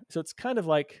there. So it's kind of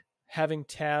like having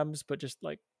tabs, but just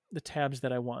the tabs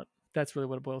that I want. That's really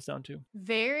what it boils down to.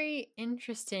 Very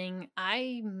interesting.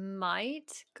 I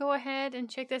might go ahead and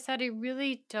check this out. I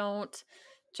really don't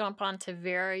jump onto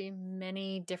very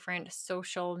many different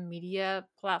social media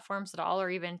platforms at all, or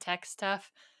even tech stuff.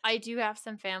 I do have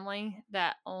some family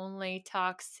that only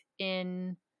talks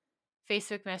in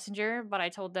Facebook Messenger, but I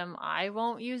told them I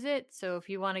won't use it. So if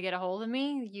you want to get a hold of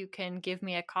me, you can give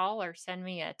me a call or send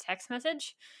me a text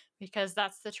message, because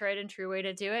that's the tried and true way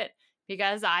to do it,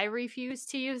 because I refuse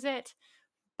to use it.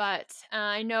 But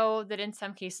I know that in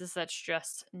some cases that's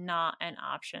just not an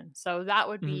option. So that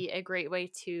would be a great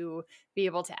way to be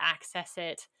able to access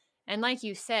it. And like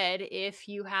you said, if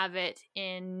you have it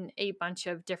in a bunch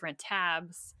of different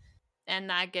tabs and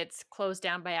that gets closed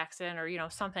down by accident, or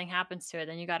something happens to it,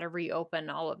 then you got to reopen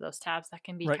all of those tabs. That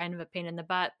can be kind of a pain in the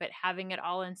butt. But having it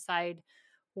all inside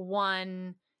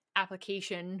one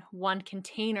application, one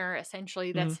container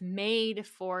essentially that's made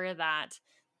for that,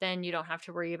 then you don't have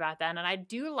to worry about that. And I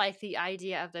do like the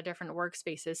idea of the different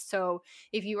workspaces. So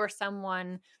if you are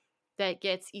someone that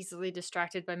gets easily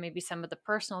distracted by maybe some of the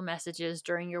personal messages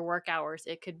during your work hours,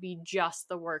 it could be just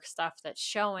the work stuff that's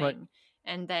showing. Right.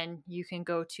 And then you can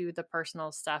go to the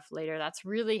personal stuff later. That's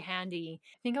really handy.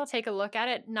 I think I'll take a look at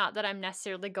it. Not that I'm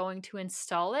necessarily going to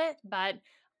install it, but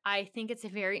I think it's a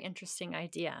very interesting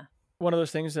idea. one of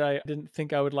those things that I didn't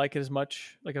think I would like it as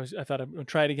much. Like I thought I would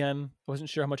try it again. I wasn't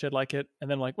sure how much I'd like it. And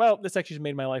then I'm like, well, this actually just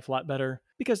made my life a lot better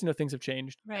because, things have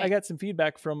changed. Right. I got some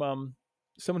feedback from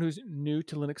someone who's new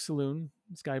to Linux Saloon,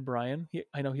 this guy, Brian.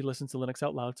 I know he listens to Linux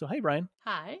Out Loud. So, hey, Brian.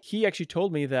 Hi. He actually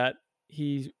told me that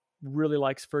he really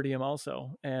likes Ferdium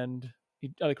also. And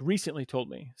he recently told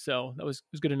me. So it was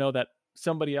good to know that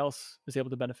somebody else is able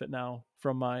to benefit now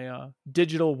from my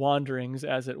digital wanderings,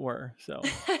 as it were. So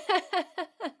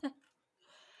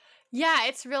yeah,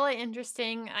 it's really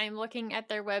interesting. I'm looking at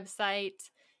their website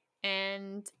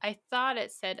and I thought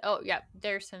it said, oh yeah,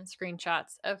 there's some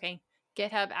screenshots. Okay.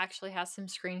 GitHub actually has some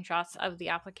screenshots of the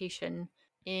application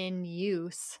in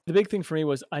use. The big thing for me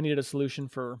was I needed a solution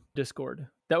for Discord.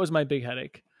 That was my big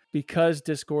headache because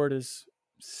Discord is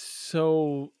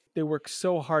they work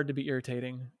so hard to be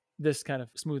irritating. This kind of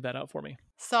smoothed that out for me.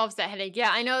 Solves that headache. Yeah,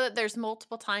 I know that there's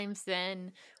multiple times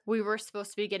then we were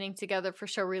supposed to be getting together for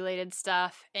show related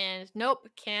stuff and nope,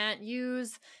 can't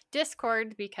use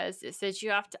Discord because it says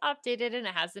you have to update it and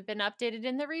it hasn't been updated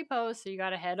in the repo. So you got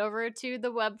to head over to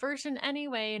the web version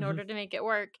anyway in order to make it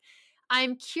work.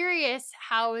 I'm curious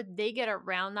how they get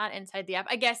around that inside the app.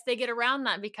 I guess they get around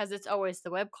that because it's always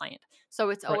the web client. So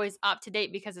it's always up to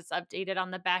date because it's updated on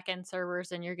the backend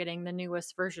servers and you're getting the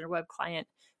newest version of web client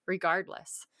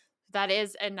regardless. That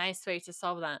is a nice way to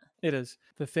solve that. It is.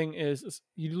 The thing is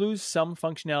you lose some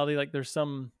functionality. Like there's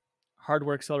some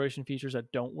hardware acceleration features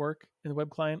that don't work in the web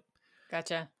client.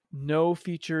 Gotcha. No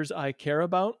features I care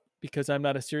about because I'm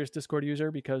not a serious Discord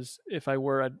user, because if I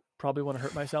were, I'd probably want to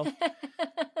hurt myself.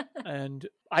 And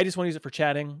I just want to use it for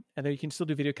chatting, and then you can still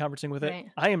do video conferencing with it. Right.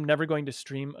 I am never going to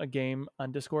stream a game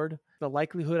on Discord. The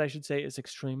likelihood, I should say, is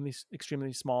extremely,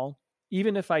 extremely small.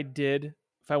 Even if I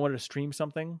wanted to stream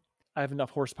something, I have enough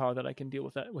horsepower that I can deal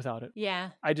with that without it. Yeah.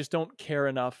 I just don't care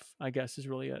enough, I guess, is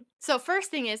really it. So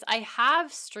first thing is I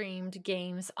have streamed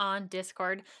games on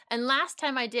Discord. And last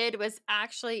time I did was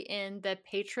actually in the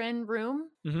patron room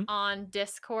on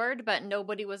Discord, but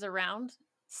nobody was around.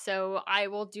 So I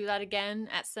will do that again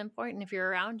at some point. And if you're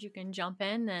around, you can jump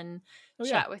in and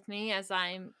chat with me as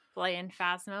I'm playing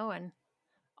Phasmo and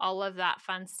all of that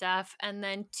fun stuff. And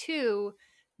then 2,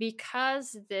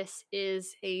 because this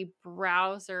is a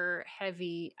browser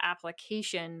heavy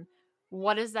application,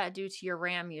 what does that do to your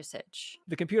RAM usage?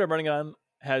 The computer I'm running it on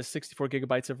has 64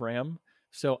 gigabytes of RAM,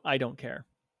 so I don't care.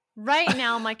 Right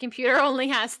now, my computer only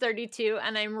has 32,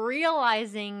 and I'm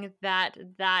realizing that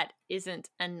that isn't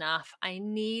enough. I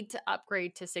need to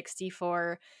upgrade to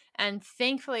 64, and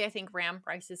thankfully, I think RAM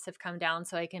prices have come down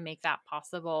so I can make that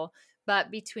possible.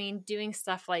 But between doing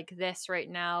stuff like this right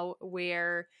now,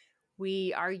 where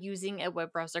we are using a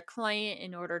web browser client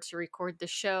in order to record the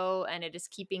show, and it is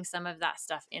keeping some of that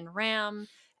stuff in RAM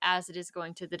as it is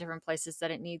going to the different places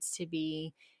that it needs to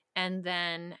be. And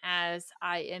then as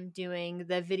I am doing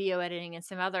the video editing and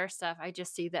some other stuff, I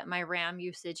just see that my RAM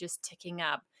usage is ticking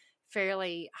up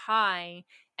fairly high.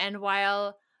 And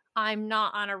while I'm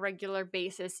not on a regular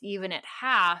basis, even at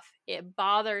half, it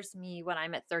bothers me when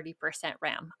I'm at 30%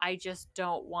 RAM. I just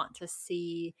don't want to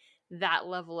see that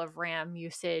level of RAM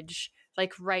usage.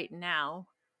 Like right now,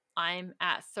 I'm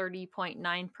at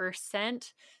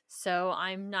 30.9%. So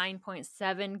I'm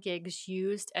 9.7 gigs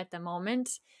used at the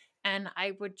moment. And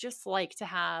I would just like to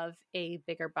have a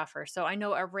bigger buffer. So I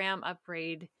know a RAM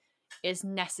upgrade is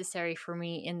necessary for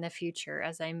me in the future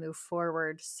as I move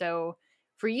forward. So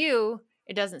for you,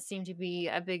 it doesn't seem to be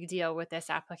a big deal with this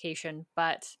application,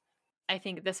 but I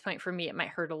think at this point for me, it might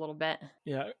hurt a little bit.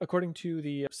 Yeah, according to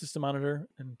the System Monitor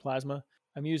and Plasma,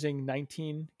 I'm using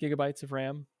 19 gigabytes of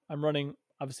RAM. I'm running,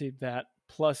 obviously, that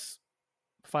plus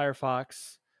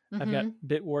Firefox. I've got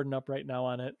Bitwarden up right now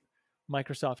on it.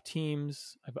 Microsoft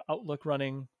Teams, I have Outlook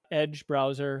running, Edge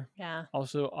browser,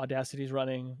 also Audacity's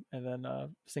running, and then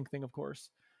SyncThing, of course.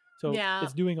 So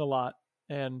it's doing a lot,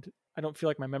 and I don't feel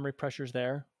like my memory pressure's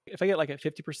there. If I get like at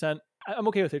 50%, I'm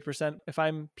okay with 50%. If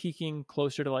I'm peaking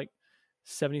closer to like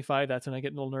 75, that's when I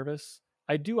get a little nervous.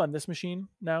 I do on this machine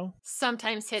now.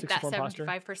 Sometimes hit that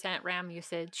 75% RAM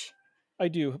usage. I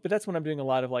do, but that's when I'm doing a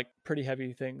lot of like pretty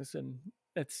heavy things, and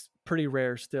it's pretty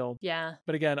rare still. Yeah.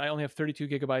 But again, I only have 32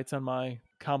 gigabytes on my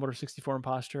Commodore 64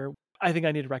 Imposter. I think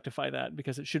I need to rectify that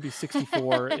because it should be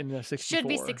 64 in the 64. Should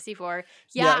be 64.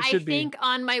 Yeah, I think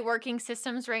on my working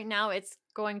systems right now, it's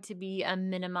going to be a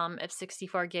minimum of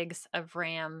 64 gigs of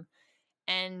RAM.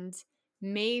 And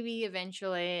maybe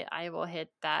eventually I will hit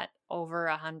that over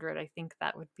 100. I think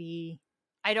that would be,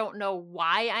 I don't know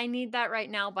why I need that right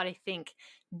now, but I think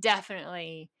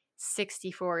definitely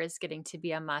 64 is getting to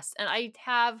be a must. And I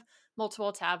have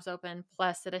multiple tabs open,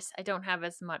 plus that I don't have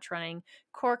as much running.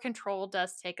 Core Control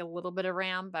does take a little bit of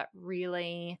RAM, but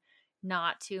really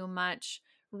not too much.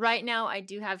 Right now, I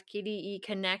do have KDE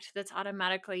Connect that's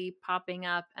automatically popping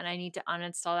up, and I need to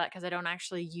uninstall that because I don't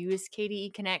actually use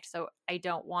KDE Connect, so I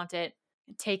don't want it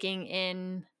taking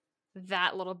in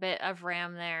that little bit of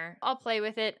RAM there. I'll play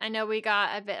with it. I know we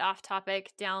got a bit off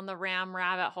topic down the RAM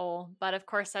rabbit hole, but of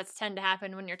course that's tend to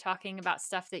happen when you're talking about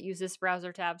stuff that uses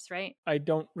browser tabs, right? I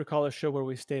don't recall a show where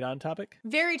we stayed on topic.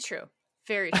 Very true.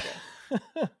 Very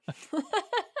true.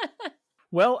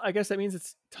 Well, I guess that means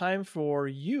it's time for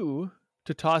you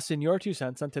to toss in your 2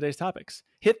 cents on today's topics.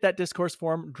 Hit that discourse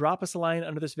form, drop us a line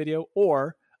under this video,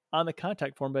 or on the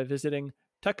contact form by visiting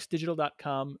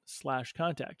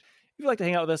tuxdigital.com/contact. If you'd like to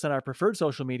hang out with us on our preferred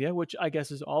social media, which I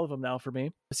guess is all of them now for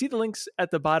me, see the links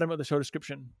at the bottom of the show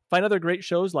description. Find other great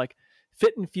shows like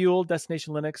Fit and Fuel,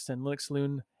 Destination Linux, and Linux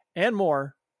Saloon, and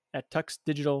more at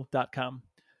tuxdigital.com.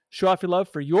 Show off your love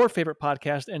for your favorite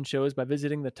podcast and shows by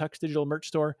visiting the Tux Digital merch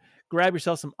store. Grab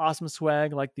yourself some awesome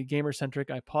swag like the gamer-centric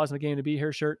I Pause my Game to Be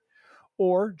Here shirt,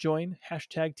 or join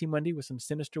 #Team Wendy with some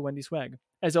sinister Wendy swag.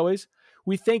 As always,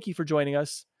 we thank you for joining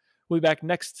us. We'll be back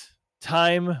next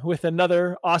time with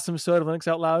another awesome episode of Linux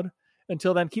Out Loud.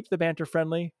 Until then, keep the banter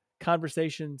friendly,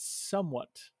 conversation somewhat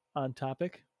on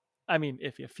topic. I mean,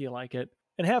 if you feel like it,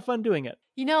 and have fun doing it.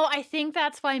 You know, I think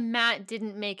that's why Matt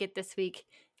didn't make it this week.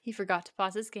 He forgot to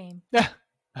pause his game.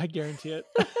 I guarantee it.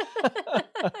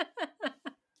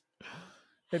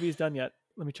 Maybe he's done yet.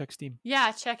 Let me check Steam.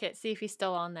 Yeah, check it. See if he's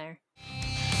still on there.